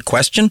mean? Good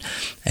question.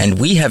 And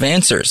we have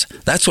answers.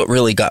 That's what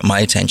really got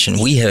my attention.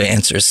 We have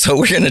answers. So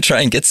we're going to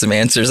try and get some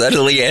answers out of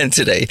Leanne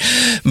today.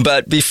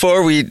 But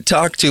before we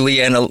talk to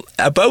Leanne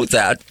about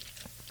that,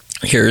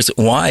 here's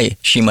why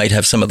she might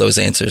have some of those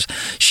answers.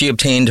 She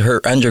obtained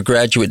her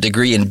undergraduate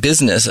degree in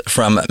business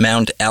from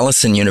Mount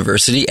Allison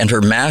University and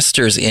her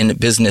master's in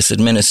business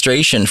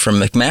administration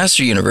from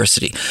McMaster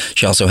University.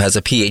 She also has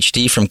a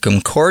PhD from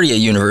Concordia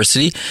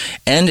University,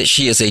 and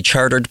she is a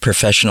chartered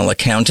professional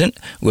accountant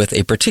with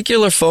a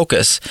particular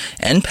focus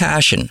and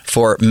passion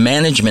for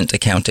management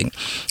accounting.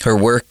 Her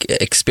work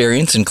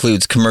experience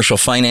includes commercial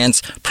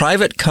finance,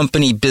 private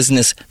company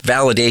business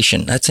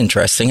validation. That's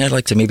interesting. I'd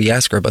like to maybe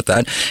ask her about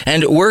that.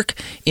 And work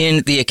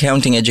in the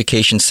accounting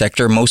education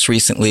sector, most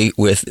recently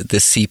with the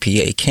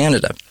CPA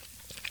Canada.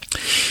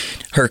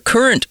 Her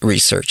current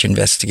research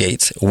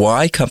investigates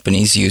why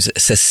companies use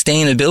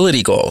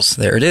sustainability goals,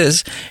 there it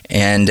is,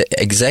 and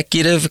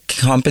executive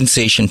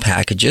compensation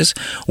packages,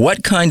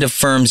 what kind of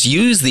firms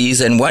use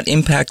these, and what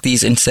impact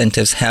these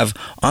incentives have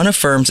on a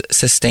firm's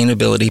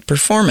sustainability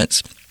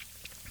performance.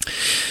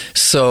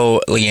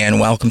 So, Leanne,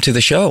 welcome to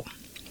the show.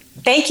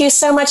 Thank you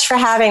so much for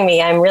having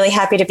me. I'm really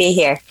happy to be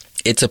here.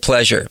 It's a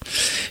pleasure.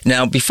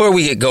 Now, before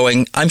we get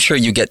going, I'm sure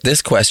you get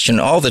this question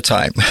all the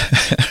time.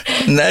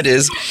 And that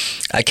is,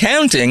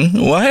 accounting?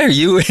 Why are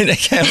you in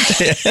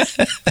accounting?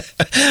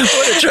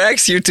 What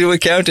attracts you to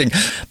accounting?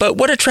 But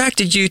what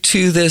attracted you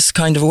to this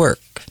kind of work?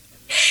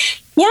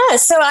 Yeah,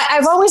 so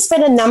I've always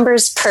been a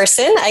numbers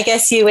person, I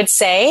guess you would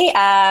say.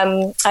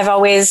 I've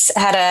always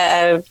had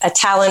a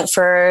talent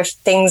for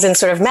things in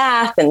sort of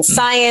math and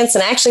science,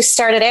 and I actually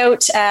started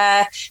out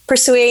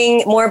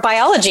pursuing more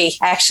biology,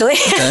 actually,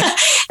 okay.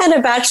 And a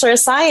Bachelor of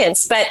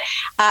Science. But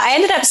I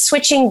ended up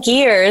switching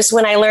gears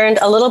when I learned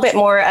a little bit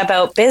more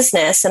about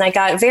business, and I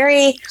got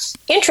very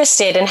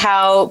interested in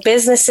how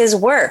businesses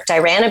worked. I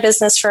ran a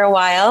business for a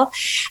while,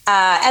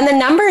 and the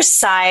numbers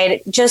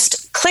side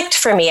just clicked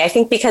for me, I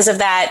think because of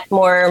that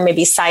more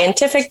maybe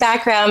scientific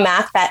background,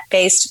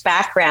 math-based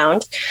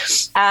background.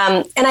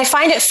 And I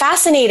find it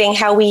fascinating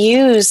how we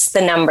use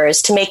the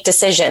numbers to make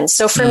decisions.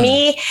 So for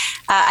me,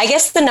 I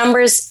guess the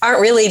numbers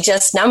aren't really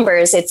just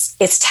numbers.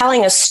 It's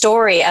telling a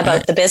story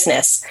about the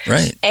business.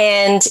 Right.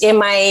 And in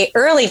my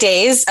early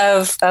days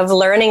of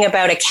learning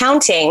about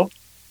accounting,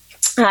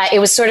 it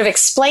was sort of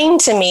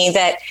explained to me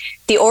that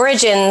the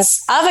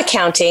origins of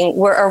accounting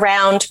were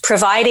around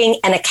providing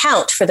an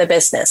account for the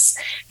business,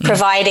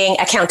 providing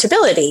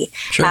accountability,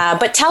 sure.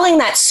 But telling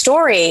that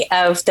story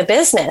of the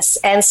business.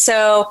 And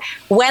so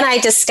when I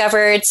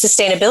discovered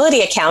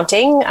sustainability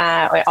accounting,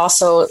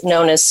 also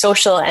known as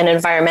social and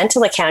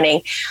environmental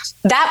accounting,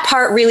 that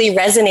part really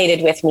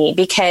resonated with me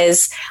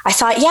because I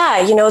thought,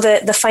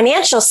 the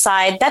financial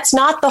side, that's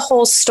not the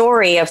whole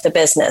story of the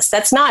business.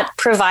 That's not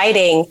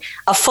providing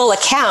a full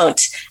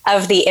account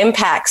of the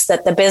impacts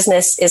that the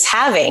business is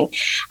having.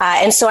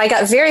 And so I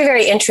got very,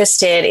 very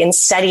interested in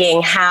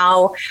studying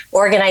how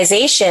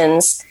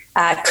organizations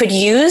could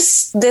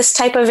use this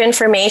type of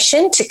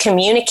information to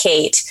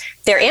communicate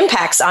their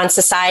impacts on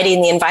society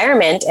and the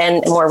environment,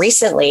 and more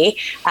recently,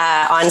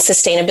 on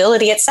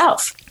sustainability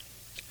itself.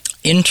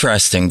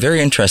 Interesting.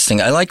 Very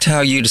interesting. I liked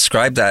how you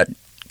described that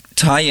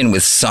tie-in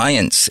with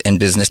science and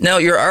business. Now,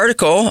 your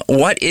article,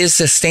 What is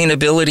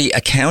Sustainability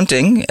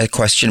Accounting? ?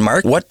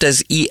 What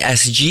does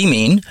ESG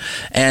mean?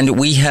 And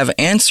we have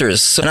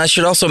answers. So, and I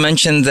should also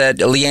mention that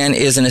Leanne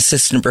is an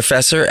assistant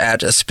professor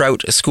at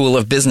Sprout School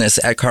of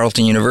Business at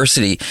Carleton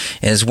University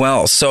as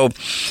well. So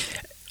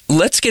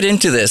let's get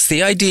into this.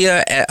 The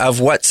idea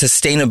of what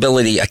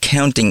sustainability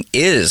accounting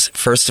is,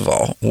 first of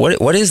all,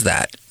 what is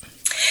that?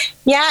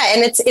 Yeah,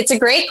 and it's a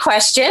great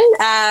question.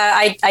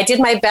 I did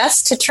my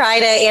best to try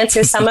to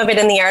answer some of it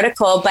in the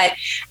article, but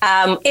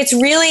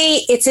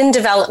it's in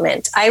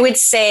development. I would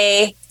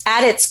say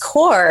at its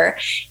core,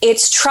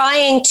 it's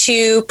trying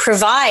to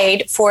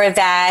provide for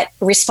that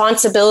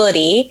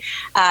responsibility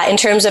in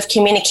terms of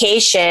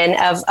communication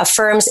of a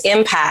firm's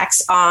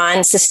impacts on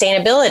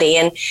sustainability.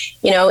 And,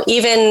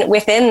 even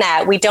within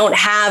that, we don't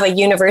have a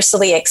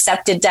universally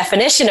accepted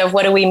definition of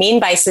what do we mean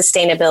by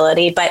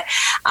sustainability, but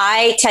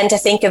I tend to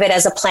think of it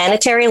as a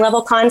planetary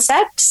level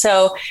concept.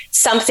 So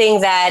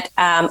something that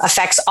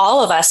affects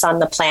all of us on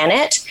the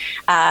planet.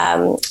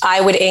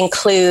 I would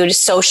include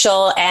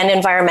social and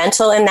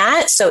environmental in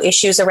that. So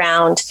issues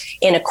around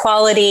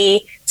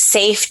inequality,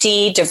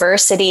 safety,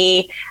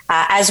 diversity,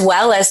 as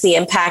well as the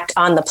impact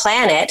on the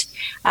planet.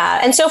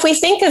 And so if we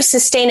think of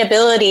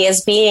sustainability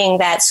as being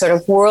that sort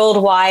of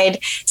worldwide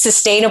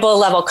sustainable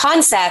level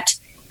concept,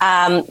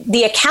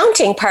 the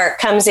accounting part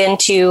comes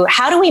into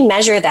how do we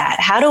measure that?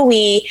 How do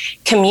we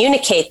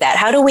communicate that?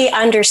 How do we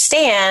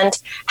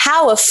understand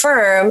how a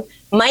firm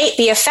might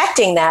be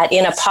affecting that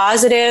in a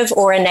positive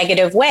or a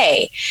negative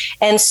way.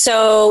 And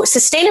so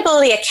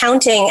sustainability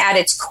accounting at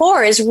its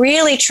core is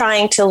really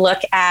trying to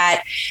look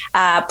at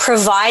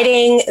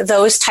providing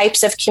those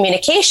types of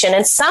communication.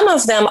 And some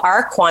of them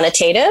are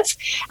quantitative.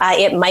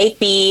 It might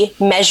be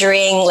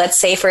measuring, let's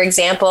say, for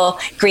example,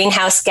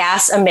 greenhouse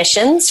gas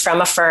emissions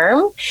from a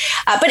firm.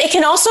 But it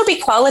can also be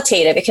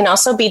qualitative. It can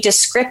also be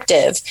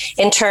descriptive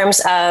in terms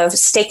of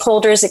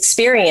stakeholders'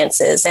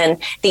 experiences and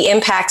the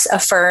impacts a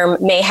firm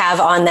may have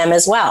on them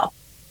as well.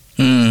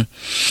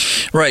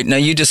 Right. Now,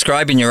 you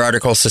describe in your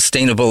article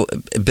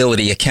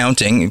sustainability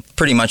accounting,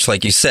 pretty much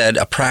like you said,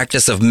 a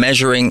practice of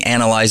measuring,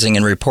 analyzing,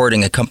 and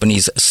reporting a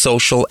company's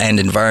social and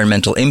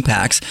environmental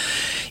impacts.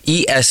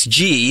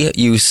 ESG,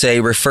 you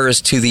say,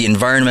 refers to the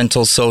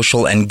environmental,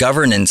 social, and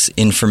governance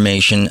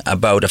information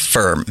about a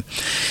firm.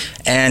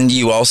 And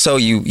you also,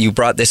 you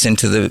brought this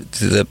into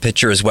the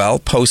picture as well.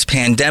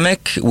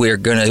 Post-pandemic, we're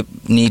going to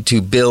need to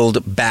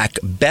build back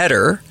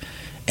better.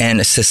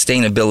 And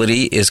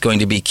sustainability is going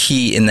to be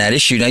key in that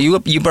issue. Now,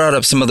 you brought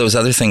up some of those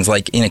other things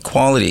like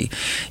inequity,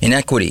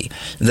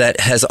 that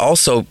has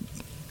also,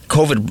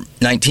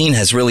 COVID-19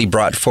 has really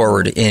brought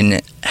forward in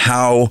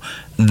how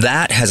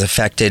that has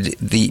affected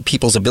the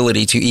people's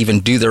ability to even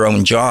do their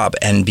own job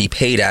and be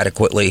paid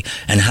adequately,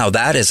 and how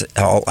that is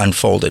all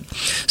unfolded.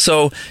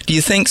 So do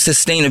you think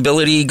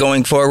sustainability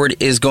going forward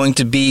is going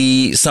to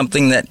be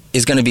something that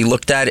is going to be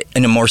looked at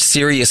in a more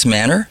serious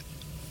manner?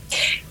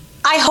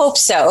 I hope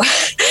so.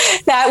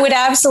 That would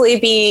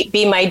absolutely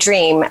be my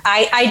dream.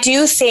 I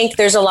do think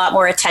there's a lot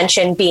more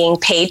attention being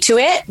paid to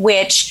it,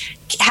 which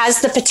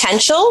has the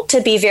potential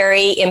to be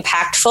very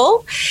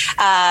impactful.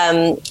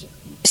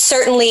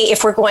 Certainly,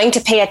 if we're going to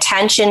pay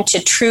attention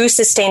to true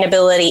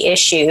sustainability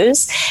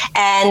issues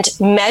and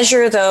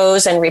measure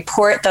those and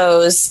report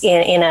those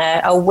in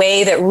a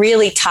way that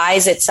really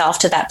ties itself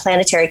to that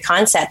planetary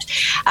concept,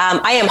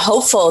 I am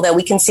hopeful that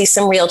we can see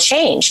some real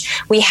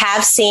change. We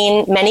have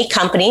seen many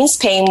companies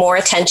paying more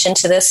attention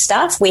to this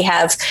stuff. We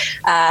have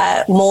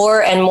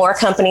more and more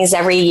companies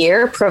every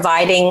year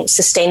providing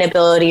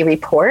sustainability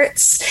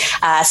reports,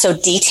 so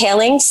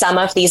detailing some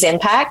of these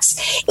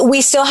impacts.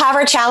 We still have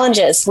our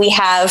challenges. We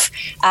have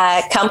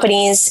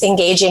companies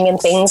engaging in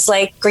things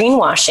like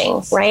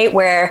greenwashing, right?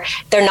 Where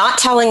they're not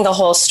telling the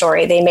whole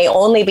story. They may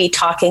only be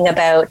talking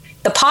about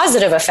the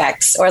positive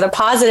effects or the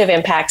positive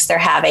impacts they're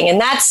having. And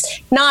that's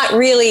not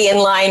really in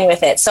line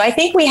with it. So I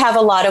think we have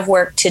a lot of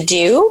work to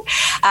do.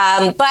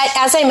 But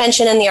as I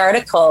mentioned in the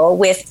article,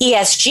 with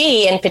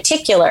ESG in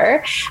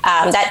particular,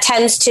 that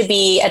tends to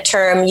be a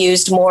term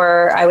used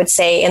more, I would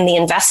say, in the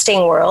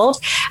investing world.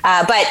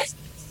 But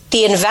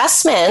the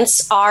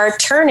investments are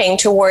turning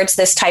towards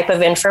this type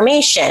of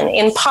information,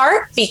 in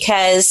part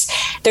because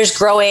there's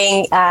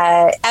growing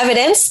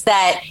evidence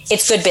that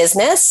it's good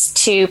business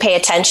to pay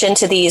attention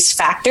to these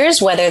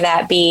factors, whether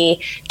that be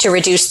to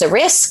reduce the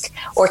risk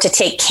or to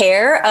take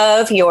care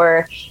of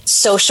your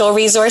social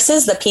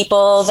resources, the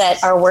people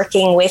that are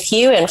working with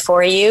you and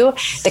for you,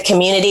 the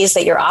communities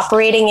that you're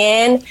operating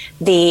in,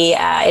 the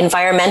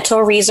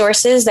environmental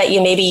resources that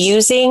you may be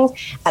using,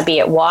 be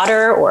it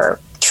water or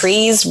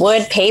trees,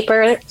 wood,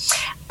 paper.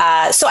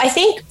 So I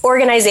think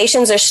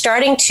organizations are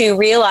starting to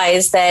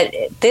realize that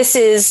this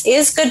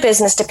is good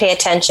business to pay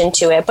attention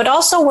to it, but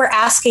also we're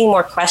asking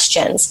more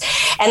questions.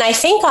 And I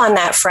think on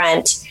that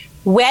front,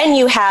 when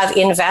you have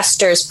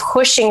investors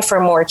pushing for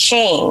more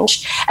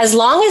change, as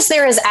long as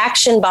there is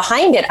action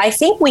behind it, I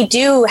think we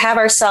do have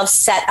ourselves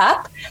set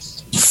up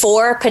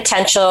for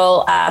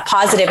potential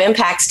positive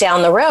impacts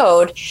down the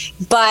road.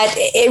 But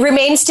it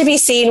remains to be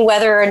seen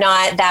whether or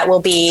not that will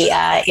be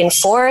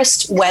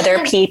enforced,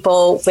 whether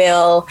people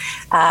will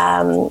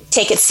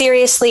take it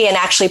seriously and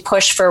actually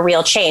push for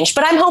real change.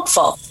 But I'm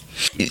hopeful.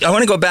 I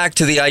want to go back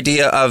to the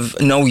idea of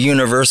no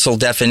universal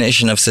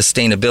definition of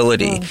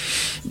sustainability,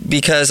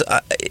 because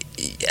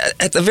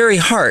at the very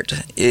heart,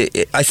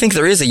 I think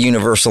there is a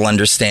universal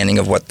understanding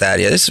of what that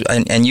is,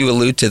 and you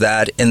allude to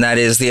that, and that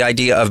is the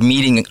idea of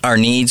meeting our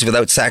needs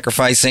without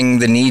sacrificing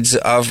the needs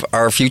of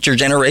our future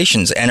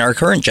generations and our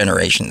current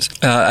generations.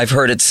 I've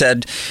heard it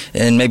said,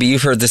 and maybe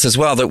you've heard this as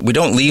well, that we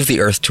don't leave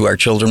the earth to our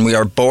children, we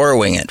are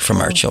borrowing it from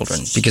our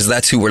children, because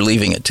that's who we're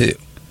leaving it to.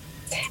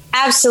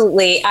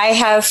 Absolutely. I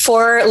have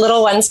 4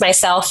 little ones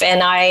myself,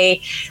 and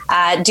I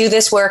do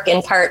this work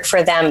in part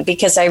for them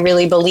because I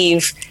really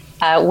believe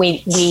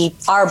we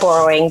are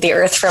borrowing the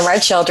earth from our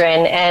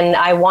children, and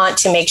I want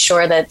to make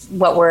sure that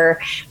what we're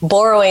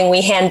borrowing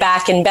we hand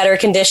back in better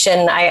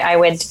condition. I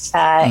would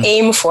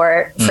aim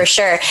for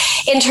sure.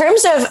 In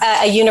terms of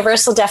a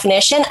universal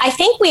definition, I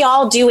think we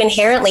all do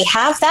inherently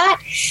have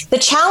that. The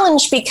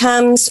challenge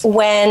becomes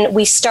when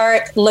we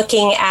start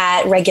looking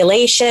at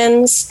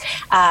regulations,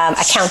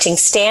 accounting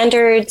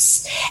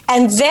standards,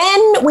 and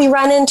then we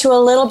run into a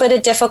little bit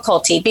of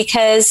difficulty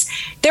because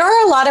there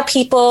are a lot of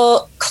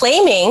people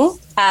claiming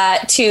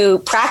to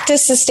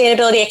practice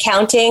sustainability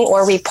accounting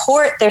or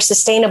report their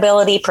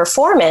sustainability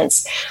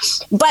performance,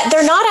 but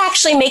they're not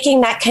actually making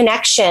that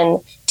connection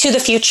to the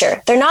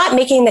future. They're not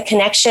making the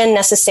connection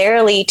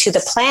necessarily to the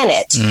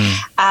planet.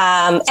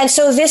 And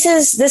so this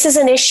is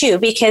an issue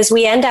because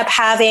we end up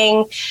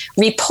having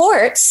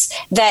reports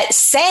that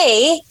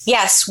say,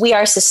 yes, we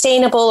are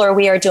sustainable, or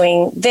we are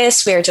doing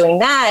this, we are doing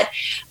that.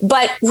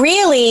 But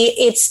really,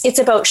 it's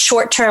about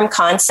short-term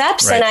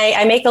concepts. Right. And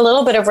I make a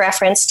little bit of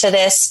reference to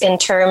this in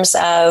terms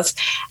of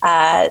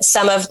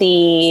some of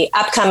the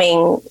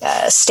upcoming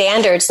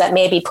standards that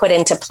may be put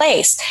into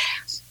place.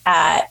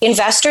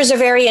 Investors are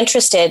very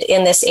interested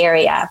in this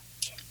area,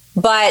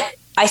 but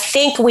I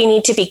think we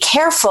need to be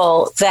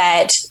careful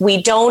that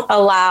we don't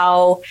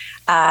allow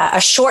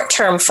a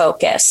short-term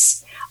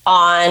focus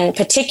on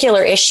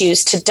particular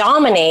issues to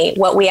dominate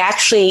what we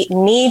actually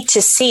need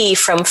to see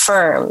from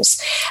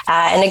firms.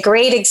 And a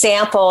great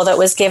example that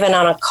was given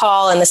on a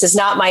call, and this is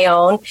not my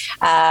own,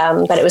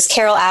 but it was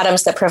Carol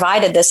Adams that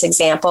provided this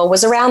example,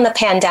 was around the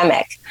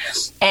pandemic.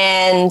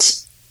 And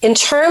in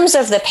terms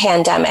of the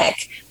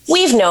pandemic,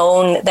 we've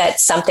known that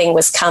something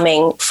was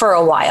coming for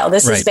a while.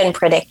 This has been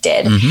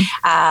predicted.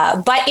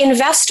 But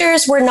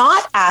investors were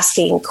not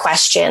asking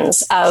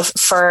questions of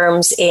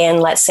firms in,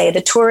 let's say, the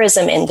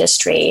tourism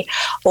industry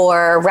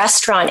or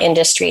restaurant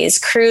industries,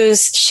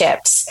 cruise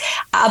ships,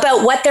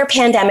 about what their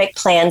pandemic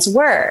plans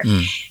were.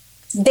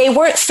 They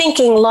weren't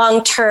thinking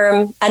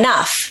long-term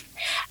enough.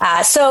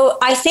 So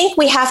I think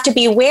we have to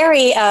be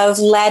wary of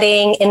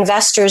letting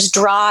investors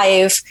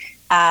drive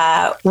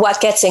what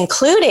gets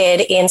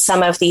included in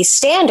some of these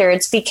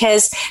standards,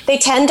 because they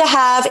tend to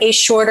have a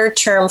shorter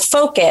term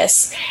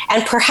focus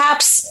and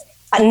perhaps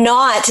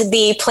not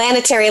the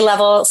planetary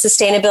level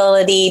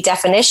sustainability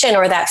definition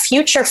or that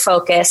future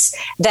focus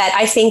that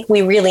I think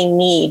we really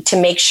need to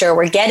make sure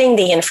we're getting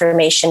the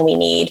information we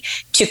need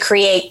to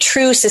create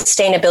true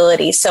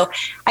sustainability. So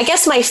I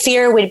guess my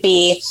fear would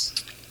be,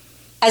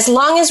 as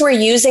long as we're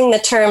using the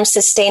term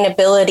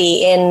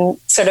sustainability in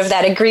sort of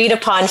that agreed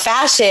upon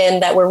fashion,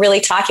 that we're really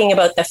talking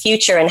about the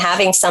future and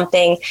having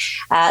something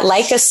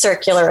like a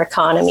circular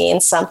economy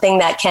and something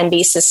that can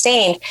be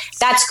sustained,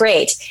 that's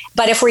great.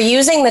 But if we're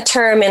using the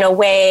term in a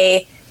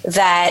way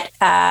that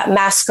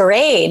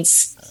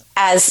masquerades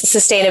as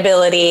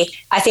sustainability,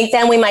 I think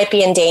then we might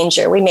be in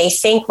danger. We may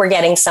think we're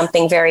getting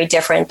something very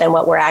different than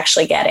what we're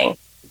actually getting.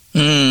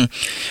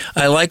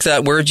 I like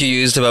that word you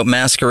used about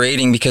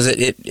masquerading, because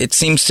it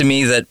seems to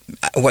me that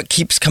what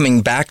keeps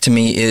coming back to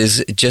me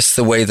is just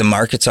the way the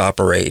markets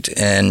operate,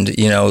 and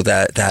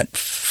that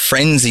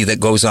frenzy that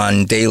goes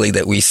on daily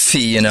that we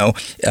see.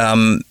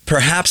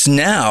 Perhaps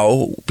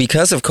now,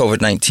 because of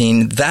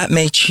COVID-19, that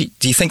may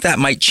do you think that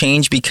might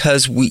change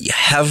because we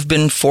have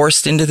been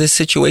forced into this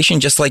situation?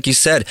 Just like you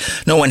said,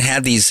 no one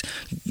had these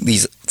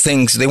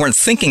things. They weren't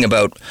thinking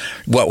about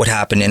what would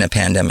happen in a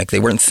pandemic. They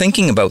weren't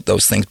thinking about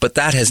those things, but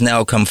that has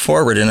now come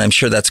forward, and I'm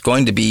sure that's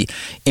going to be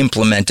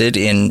implemented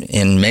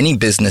in many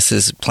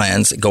businesses'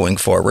 plans going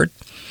forward.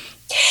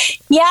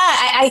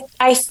 Yeah,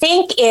 I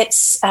think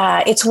it's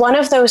one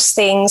of those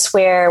things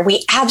where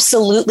we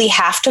absolutely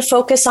have to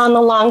focus on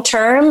the long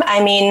term.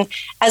 I mean,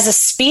 as a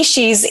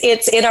species,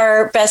 it's in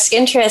our best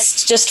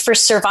interest just for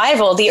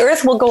survival. The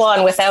Earth will go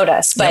on without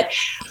us, but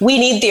we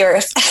need the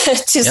Earth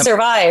to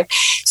survive.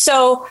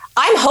 So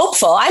I'm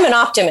hopeful. I'm an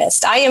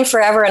optimist. I am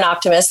forever an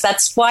optimist.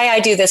 That's why I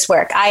do this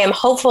work. I am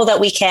hopeful that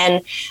we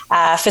can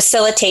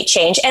facilitate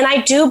change. And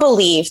I do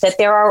believe that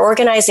there are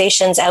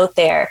organizations out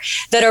there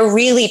that are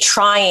really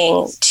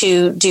trying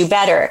to do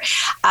better.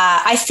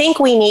 I think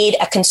we need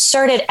a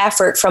concerted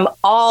effort from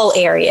all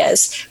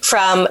areas,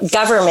 from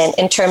government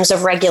in terms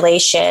of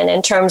regulation,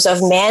 in terms of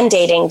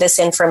mandating this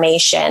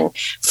information,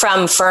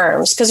 from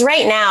firms, because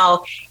right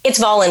now it's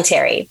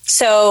voluntary.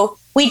 So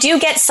we do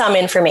get some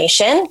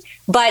information,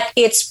 but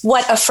it's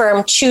what a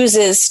firm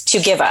chooses to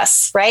give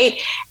us, right?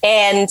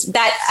 And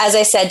that, as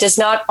I said, does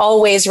not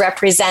always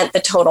represent the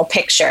total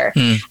picture.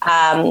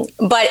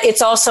 But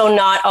it's also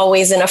not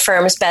always in a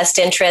firm's best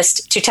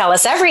interest to tell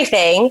us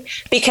everything,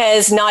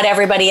 because not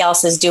everybody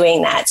else is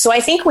doing that. So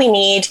I think we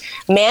need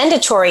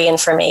mandatory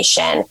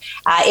information.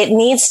 It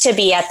needs to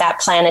be at that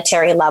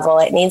planetary level.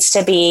 It needs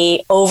to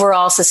be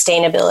overall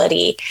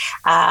sustainability.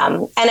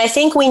 And I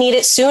think we need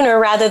it sooner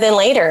rather than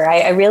later.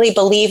 I really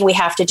believe we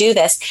have to do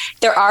this.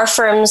 There are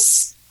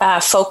firms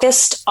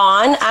focused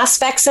on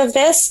aspects of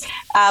this,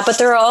 but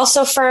there are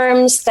also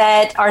firms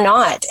that are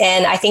not.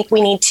 And I think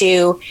we need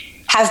to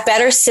have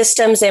better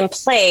systems in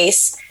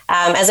place,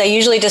 as I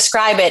usually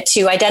describe it,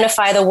 to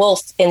identify the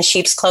wolf in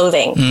sheep's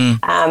clothing.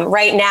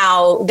 Right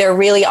now, there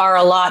really are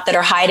a lot that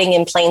are hiding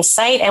in plain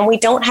sight, and we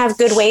don't have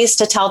good ways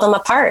to tell them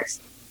apart.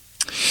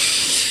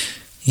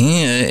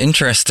 Yeah,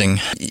 interesting.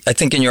 I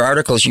think in your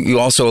articles, you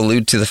also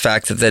allude to the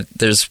fact that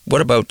there's,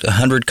 what, about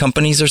 100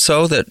 companies or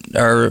so that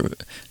are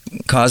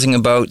causing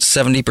about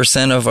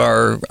 70% of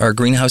our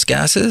greenhouse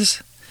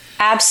gases?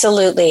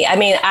 Absolutely. I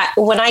mean,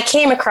 when I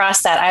came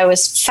across that, I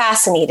was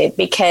fascinated,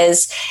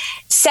 because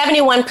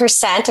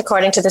 71%,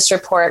 according to this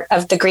report,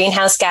 of the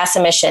greenhouse gas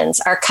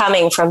emissions are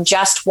coming from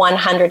just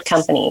 100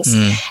 companies.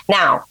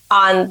 Now,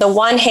 on the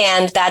one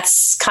hand,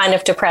 that's kind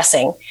of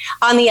depressing.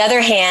 On the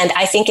other hand,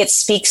 I think it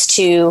speaks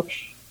to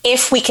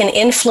if we can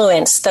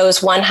influence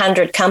those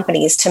 100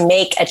 companies to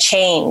make a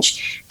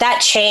change,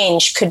 that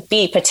change could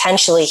be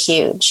potentially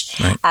huge.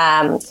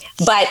 Right.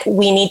 But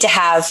we need to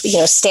have,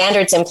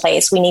 standards in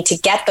place. We need to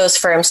get those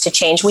firms to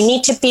change. We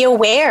need to be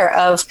aware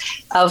of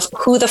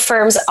who the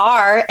firms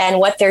are and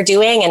what they're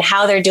doing and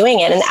how they're doing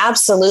it. And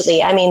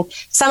absolutely, I mean,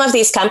 some of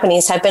these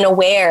companies have been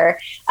aware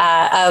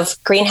of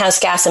greenhouse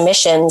gas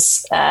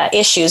emissions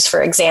issues,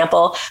 for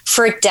example,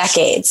 for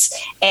decades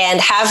and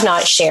have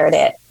not shared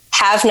it,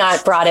 have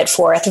not brought it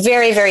forth.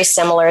 Very, very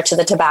similar to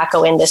the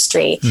tobacco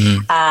industry.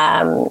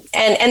 Mm-hmm.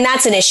 And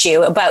that's an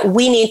issue, but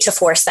we need to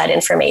force that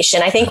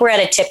information. I think we're at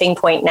a tipping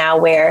point now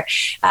where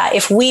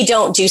if we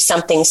don't do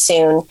something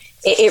soon,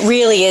 it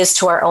really is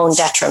to our own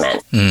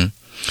detriment. Mm.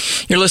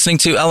 You're listening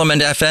to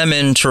Element FM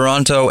in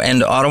Toronto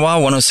and Ottawa,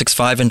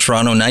 106.5 in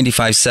Toronto,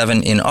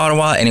 95.7 in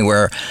Ottawa,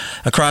 anywhere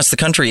across the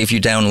country. If you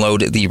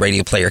download the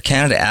Radio Player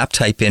Canada app,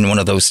 type in one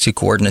of those two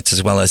coordinates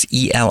as well as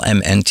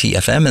ELMNT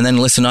FM, and then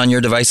listen on your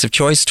device of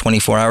choice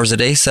 24 hours a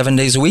day, 7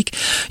 days a week.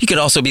 You could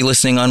also be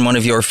listening on one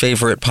of your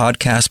favorite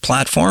podcast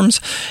platforms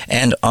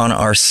and on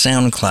our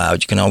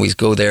SoundCloud. You can always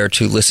go there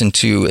to listen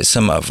to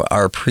some of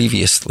our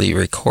previously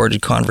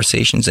recorded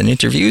conversations and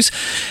interviews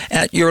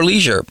at your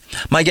leisure.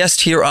 My guest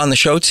here on the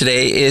show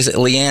today is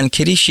Leanne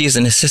Kitty. She is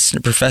an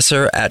assistant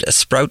professor at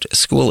Sprout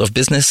School of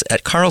Business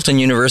at Carleton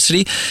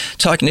University.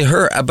 Talking to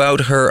her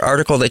about her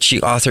article that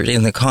she authored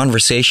in The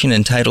Conversation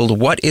entitled,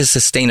 What is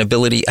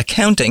Sustainability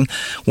Accounting?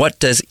 What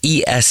does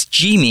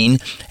ESG mean?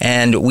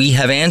 And we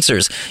have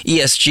answers.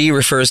 ESG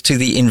refers to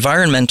the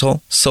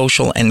environmental,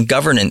 social, and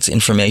governance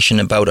information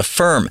about a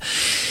firm.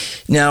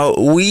 Now,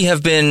 we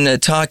have been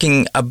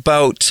talking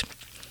about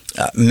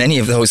many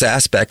of those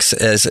aspects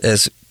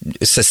as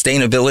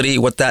sustainability,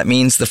 what that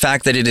means, the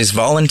fact that it is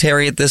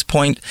voluntary at this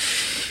point.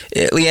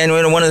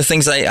 Leanne, one of the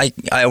things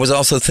I was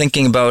also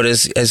thinking about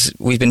as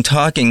we've been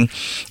talking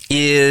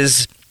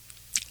is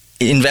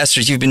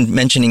investors. You've been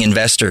mentioning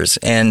investors,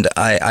 and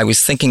I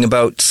was thinking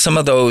about some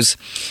of those,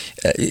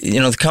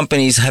 the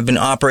companies have been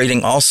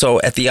operating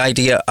also at the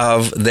idea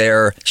of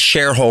their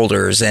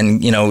shareholders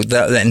and,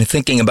 and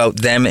thinking about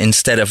them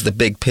instead of the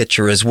big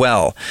picture as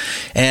well.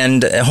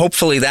 And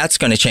hopefully that's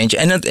going to change.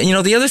 And,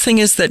 the other thing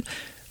is that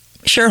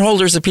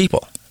shareholders are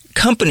people.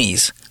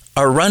 Companies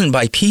are run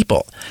by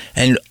people,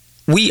 and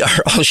we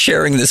are all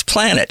sharing this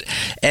planet.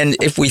 And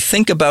if we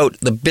think about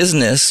the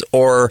business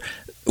or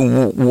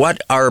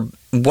what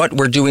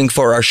we're doing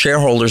for our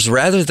shareholders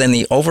rather than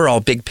the overall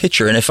big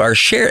picture, and if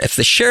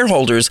the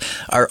shareholders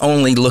are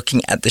only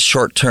looking at the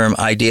short-term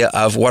idea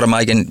of what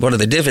are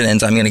the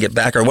dividends I'm going to get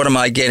back, or what am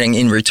I getting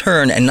in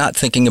return, and not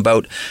thinking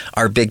about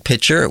our big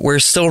picture, we're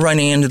still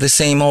running into the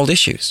same old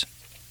issues.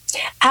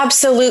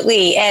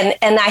 Absolutely. And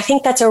I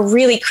think that's a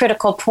really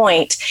critical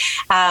point.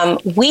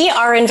 We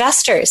are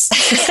investors.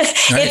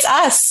 Right. It's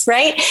us,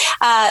 right?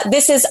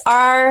 This is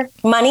our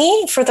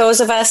money for those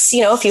of us,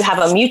 if you have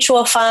a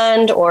mutual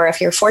fund or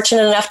if you're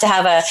fortunate enough to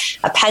have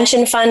a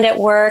pension fund at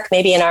work,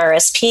 maybe an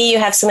RSP you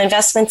have some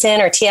investments in,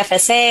 or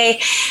TFSA,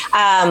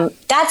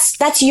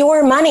 that's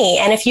your money.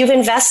 And if you've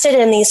invested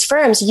in these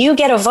firms, you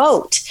get a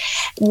vote.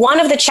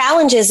 One of the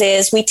challenges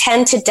is we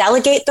tend to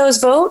delegate those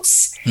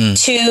votes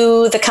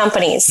to the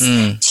companies,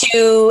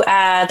 to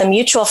the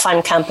mutual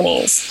fund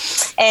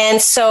companies.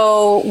 And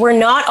so we're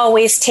not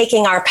always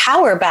taking our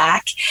power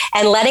back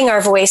and letting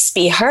our voice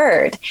be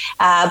heard.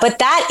 But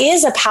that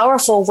is a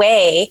powerful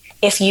way,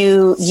 if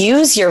you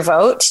use your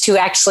vote to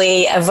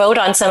actually vote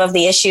on some of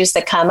the issues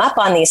that come up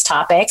on these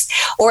topics,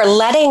 or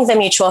letting the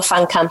mutual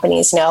fund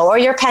companies know, or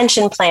your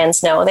pension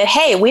plans know that,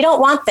 hey, we don't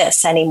want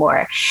this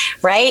anymore,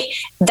 right?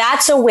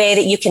 That's a way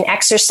that you can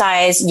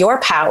exercise your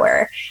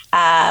power.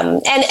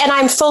 And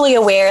I'm fully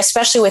aware,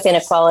 especially with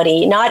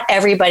inequality, not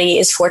everybody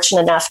is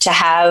fortunate enough to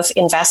have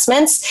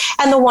investments,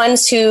 and the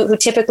ones who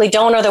typically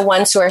don't are the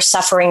ones who are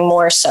suffering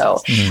more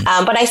so.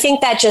 Mm-hmm. But I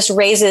think that just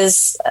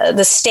raises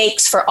the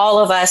stakes for all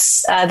of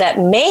us that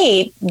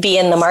may be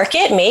in the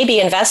market, may be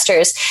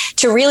investors,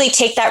 to really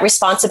take that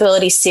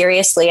responsibility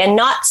seriously and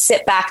not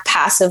sit back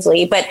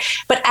passively, but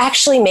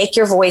actually make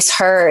your voice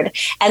heard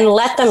and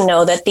let them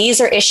know that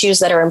these are issues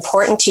that are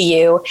important to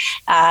you,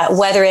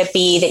 whether it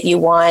be that you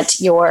want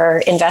your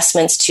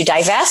investments to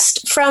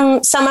divest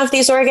from some of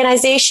these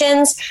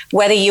organizations,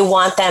 whether you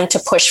want them to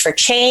push for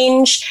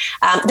change.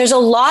 There's a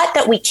lot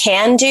that we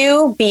can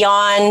do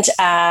beyond,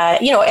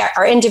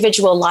 our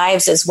individual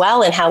lives as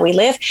well and how we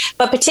live,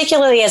 but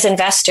particularly as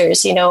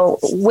investors,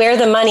 where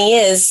the money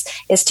is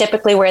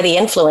typically where the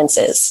influence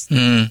is.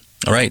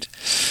 Right.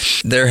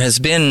 There has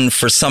been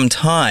for some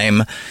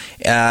time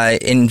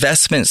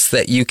investments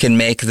that you can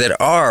make that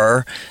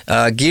are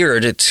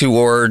geared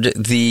toward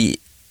the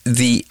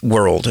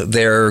world.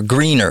 They're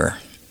greener.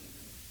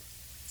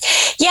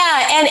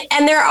 Yeah,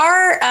 and there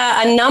are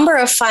a number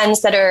of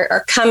funds that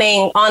are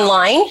coming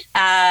online,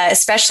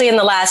 especially in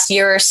the last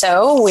year or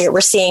so.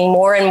 We're seeing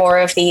more and more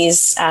of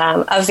these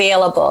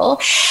available.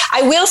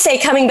 I will say,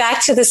 coming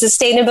back to the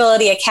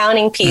sustainability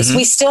accounting piece,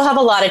 we still have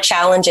a lot of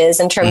challenges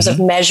in terms of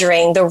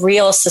measuring the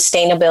real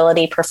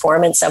sustainability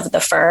performance of the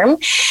firm.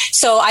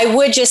 So I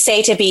would just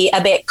say to be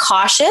a bit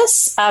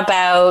cautious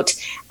about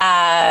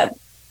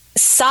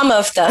some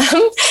of them.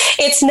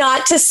 It's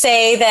not to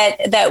say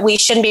that we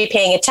shouldn't be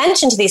paying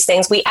attention to these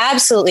things. We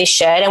absolutely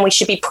should, and we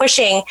should be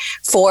pushing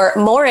for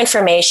more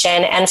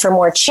information and for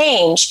more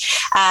change.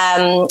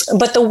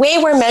 But the way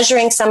we're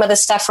measuring some of the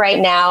stuff right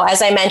now,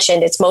 as I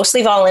mentioned, it's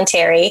mostly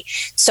voluntary.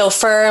 So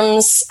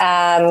firms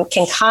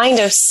can kind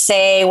of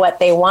say what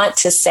they want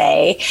to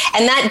say,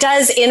 and that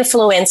does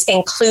influence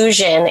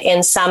inclusion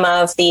in some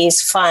of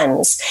these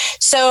funds.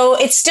 So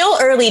it's still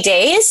early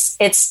days.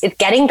 It's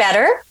getting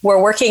better.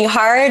 We're working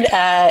hard.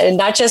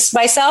 Not just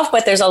myself,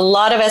 but there's a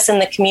lot of us in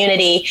the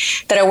community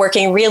that are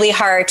working really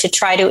hard to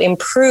try to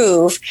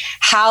improve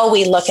how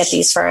we look at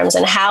these firms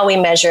and how we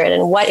measure it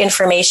and what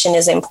information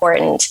is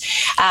important.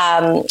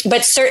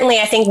 But certainly,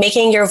 I think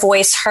making your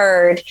voice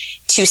heard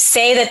to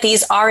say that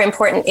these are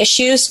important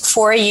issues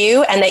for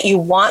you and that you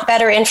want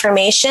better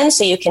information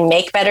so you can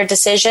make better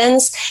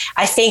decisions,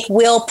 I think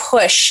will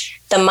push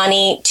the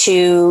money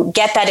to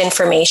get that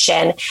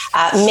information,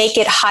 make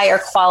it higher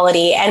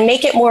quality, and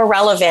make it more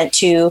relevant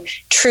to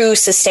true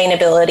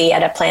sustainability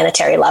at a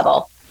planetary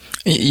level.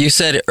 You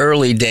said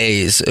early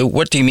days.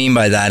 What do you mean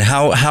by that?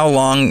 How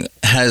long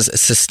has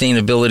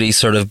sustainability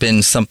sort of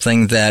been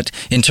something that,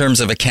 in terms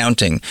of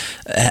accounting,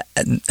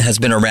 has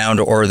been around,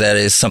 or that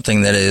is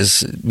something that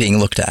is being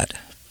looked at?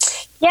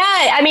 Yeah,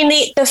 I mean,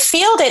 the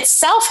field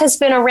itself has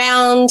been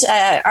around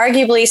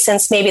arguably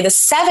since maybe the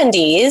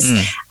 70s,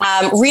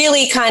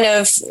 really kind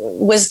of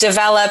was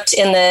developed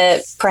in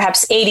the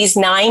perhaps 80s,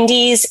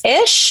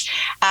 90s-ish.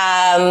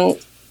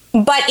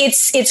 But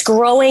it's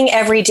growing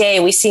every day.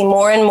 We see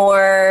more and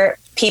more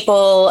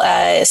people,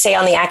 say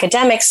on the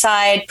academic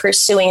side,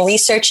 pursuing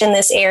research in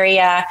this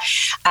area.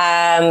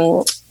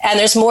 And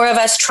there's more of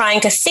us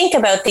trying to think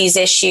about these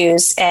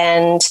issues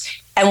and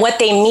what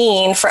they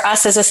mean for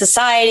us as a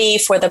society,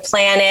 for the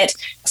planet,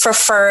 for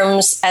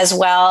firms as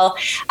well.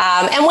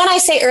 And when I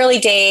say early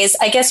days,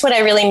 I guess what I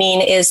really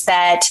mean is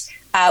that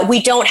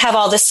we don't have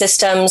all the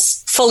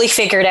systems fully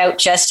figured out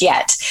just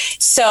yet.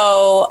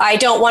 So I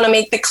don't want to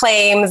make the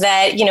claim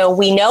that,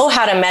 we know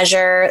how to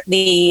measure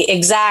the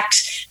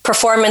exact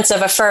performance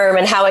of a firm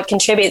and how it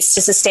contributes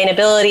to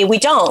sustainability. We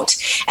don't.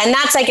 And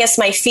that's, I guess,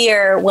 my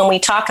fear when we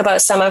talk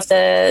about some of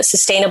the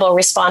sustainable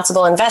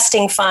responsible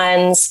investing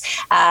funds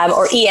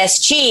or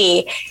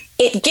ESG.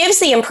 It gives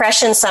the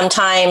impression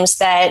sometimes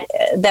that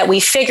we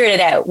figured it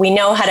out. We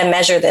know how to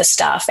measure this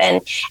stuff.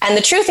 And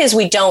the truth is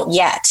we don't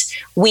yet.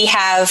 We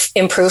have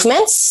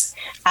improvements.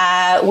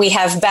 We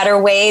have better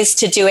ways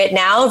to do it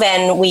now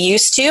than we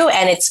used to,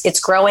 and it's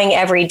growing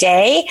every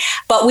day.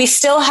 But we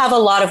still have a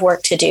lot of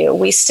work to do.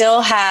 We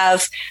still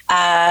have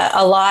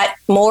a lot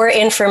more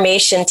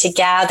information to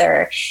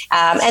gather.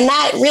 And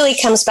that really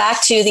comes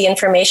back to the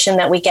information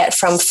that we get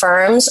from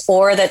firms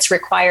or that's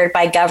required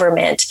by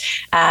government,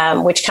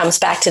 which comes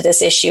back to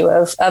this issue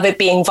of it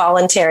being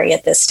voluntary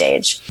at this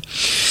stage.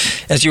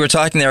 As you were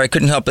talking there, I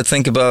couldn't help but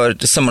think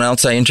about someone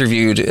else I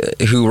interviewed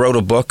who wrote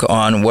a book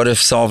on what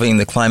if solving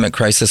the climate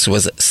crisis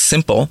was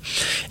simple,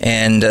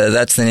 and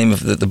that's the name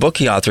of the book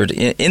he authored.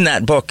 In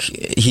that book,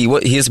 he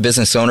is a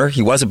business owner.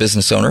 He was a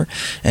business owner,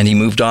 and he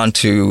moved on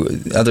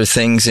to other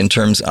things in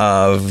terms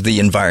of the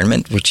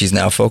environment, which he's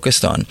now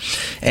focused on.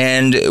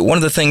 And one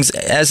of the things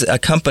as a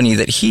company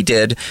that he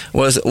did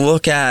was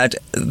look at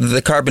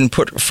the carbon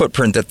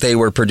footprint that they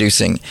were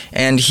producing,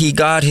 and he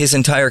got his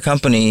entire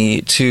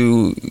company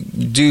to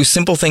do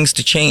simple things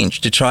to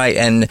change, to try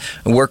and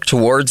work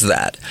towards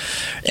that.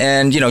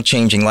 And,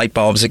 changing light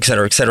bulbs, et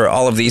cetera,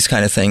 all of these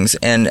kind of things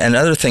and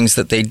other things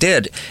that they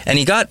did. And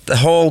he got the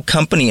whole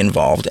company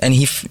involved, and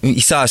he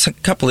saw a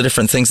couple of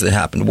different things that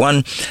happened.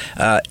 One,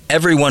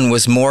 everyone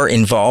was more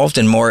involved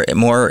and more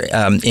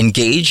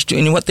engaged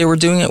in what they were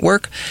doing at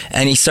work.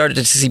 And he started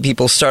to see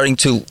people starting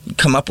to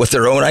come up with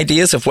their own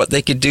ideas of what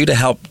they could do to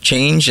help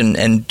change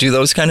and do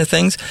those kind of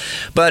things.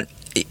 But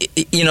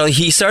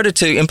he started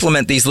to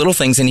implement these little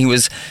things, and he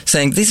was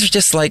saying, these are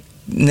just like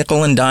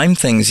nickel and dime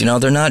things,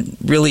 they're not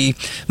really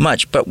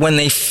much. But when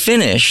they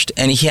finished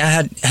and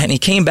he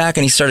came back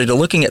and he started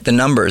looking at the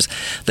numbers,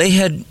 they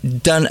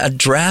had done a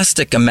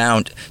drastic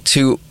amount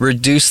to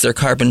reduce their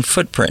carbon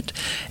footprint.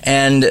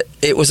 And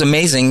it was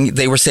amazing.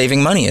 They were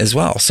saving money as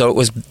well. So it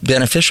was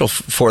beneficial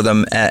for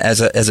them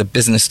as a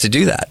business to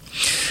do that.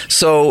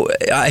 So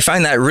I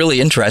find that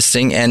really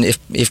interesting. And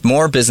if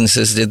more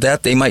businesses did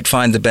that, they might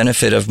find the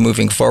benefit of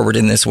moving forward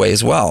in this way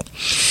as well.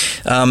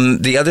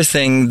 The other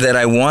thing that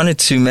I wanted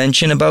to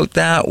mention about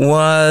that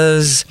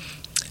was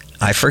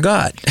I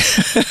forgot. But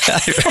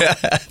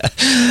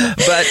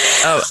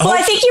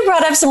I think you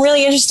brought up some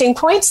really interesting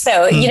points,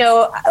 though.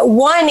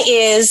 One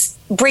is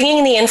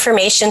bringing the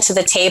information to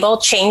the table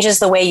changes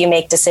the way you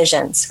make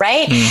decisions,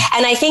 right?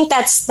 And I think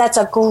that's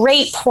a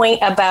great point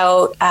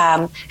about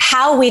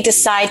how we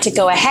decide to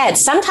go ahead.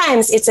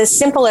 Sometimes it's as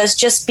simple as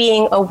just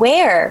being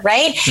aware,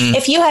 right?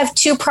 If you have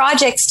two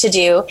projects to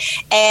do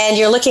and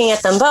you're looking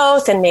at them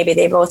both and maybe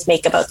they both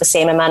make about the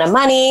same amount of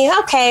money,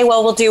 okay,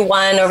 well, we'll do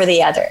one over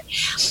the other.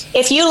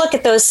 If you look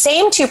at those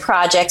same two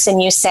projects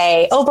and you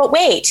say, oh, but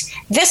wait,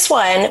 this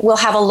one will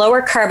have a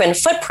lower carbon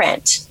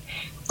footprint,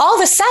 all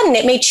of a sudden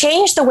it may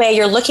change the way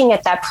you're looking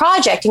at that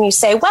project. And you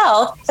say,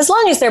 well, as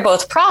long as they're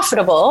both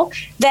profitable,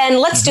 then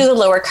let's do the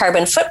lower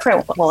carbon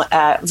footprint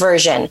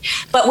version.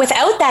 But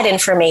without that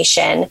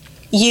information,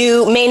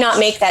 you may not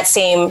make that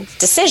same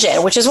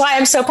decision, which is why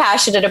I'm so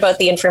passionate about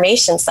the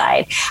information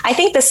side. I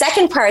think the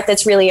second part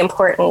that's really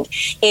important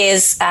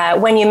is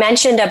when you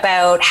mentioned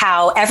about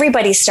how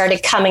everybody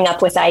started coming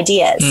up with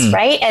ideas,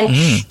 right?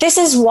 And this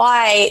is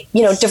why,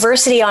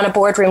 diversity on a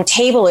boardroom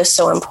table is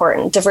so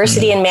important.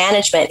 Diversity in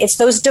management. It's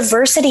those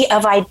diversity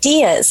of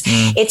ideas.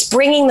 It's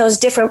bringing those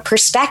different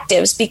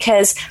perspectives,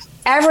 because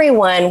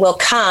everyone will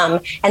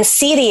come and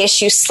see the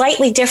issue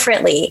slightly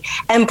differently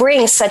and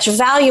bring such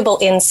valuable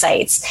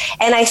insights.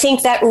 And I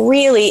think that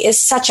really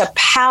is such a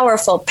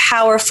powerful,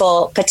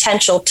 powerful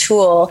potential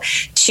tool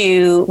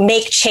to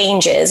make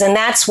changes. And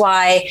that's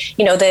why,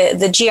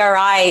 the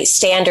GRI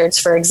standards,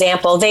 for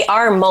example, they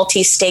are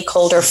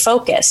multi-stakeholder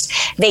focused.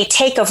 They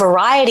take a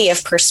variety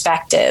of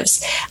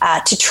perspectives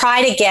to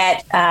try to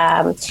get,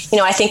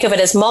 I think of it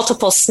as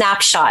multiple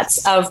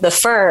snapshots of the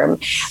firm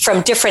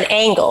from different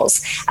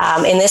angles.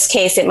 In this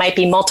case, it might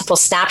be multiple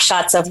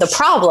snapshots of the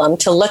problem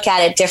to look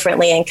at it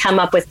differently and come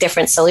up with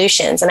different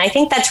solutions. And I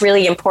think that's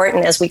really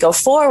important as we go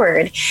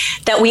forward,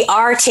 that we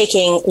are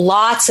taking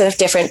lots of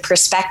different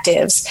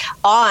perspectives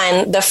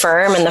on the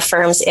firm and the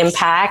firm's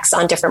impacts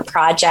on different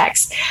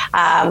projects.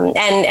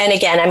 And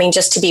again,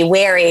 just to be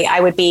wary, I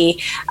would be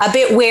a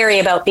bit wary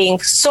about being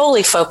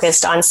solely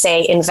focused on,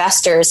 say,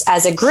 investors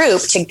as a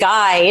group to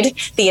guide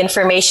the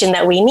information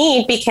that we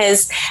need,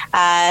 because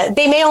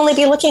they may only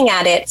be looking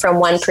at it from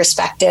one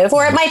perspective,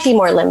 or it might be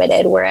more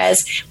limited.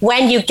 Whereas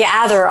when you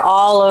gather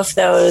all of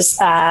those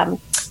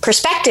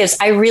perspectives,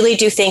 I really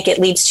do think it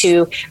leads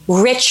to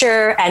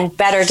richer and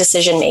better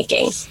decision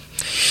making.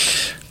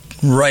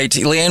 Right.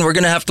 Leanne, we're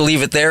going to have to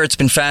leave it there. It's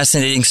been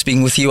fascinating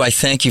speaking with you. I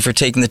thank you for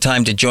taking the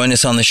time to join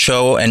us on the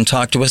show and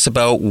talk to us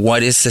about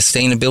what is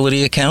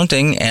sustainability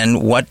accounting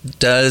and what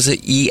does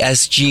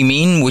ESG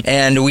mean.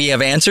 And we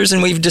have answers,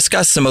 and we've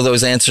discussed some of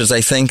those answers,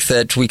 I think,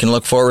 that we can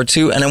look forward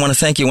to. And I want to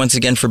thank you once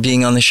again for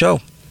being on the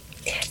show.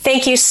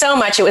 Thank you so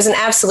much. It was an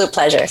absolute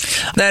pleasure.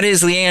 That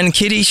is Leanne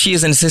Kitty. She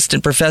is an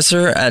assistant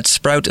professor at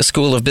Sprout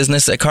School of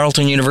Business at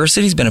Carleton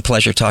University. It's been a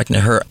pleasure talking to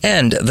her.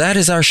 And that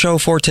is our show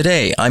for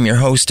today. I'm your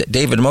host,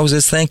 David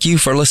Moses. Thank you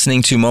for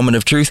listening to Moment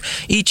of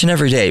Truth each and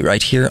every day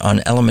right here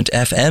on Element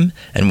FM.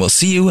 And we'll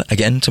see you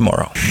again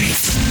tomorrow.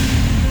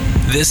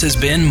 This has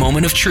been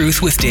Moment of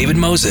Truth with David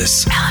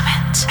Moses.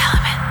 Element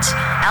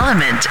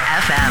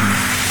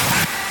FM.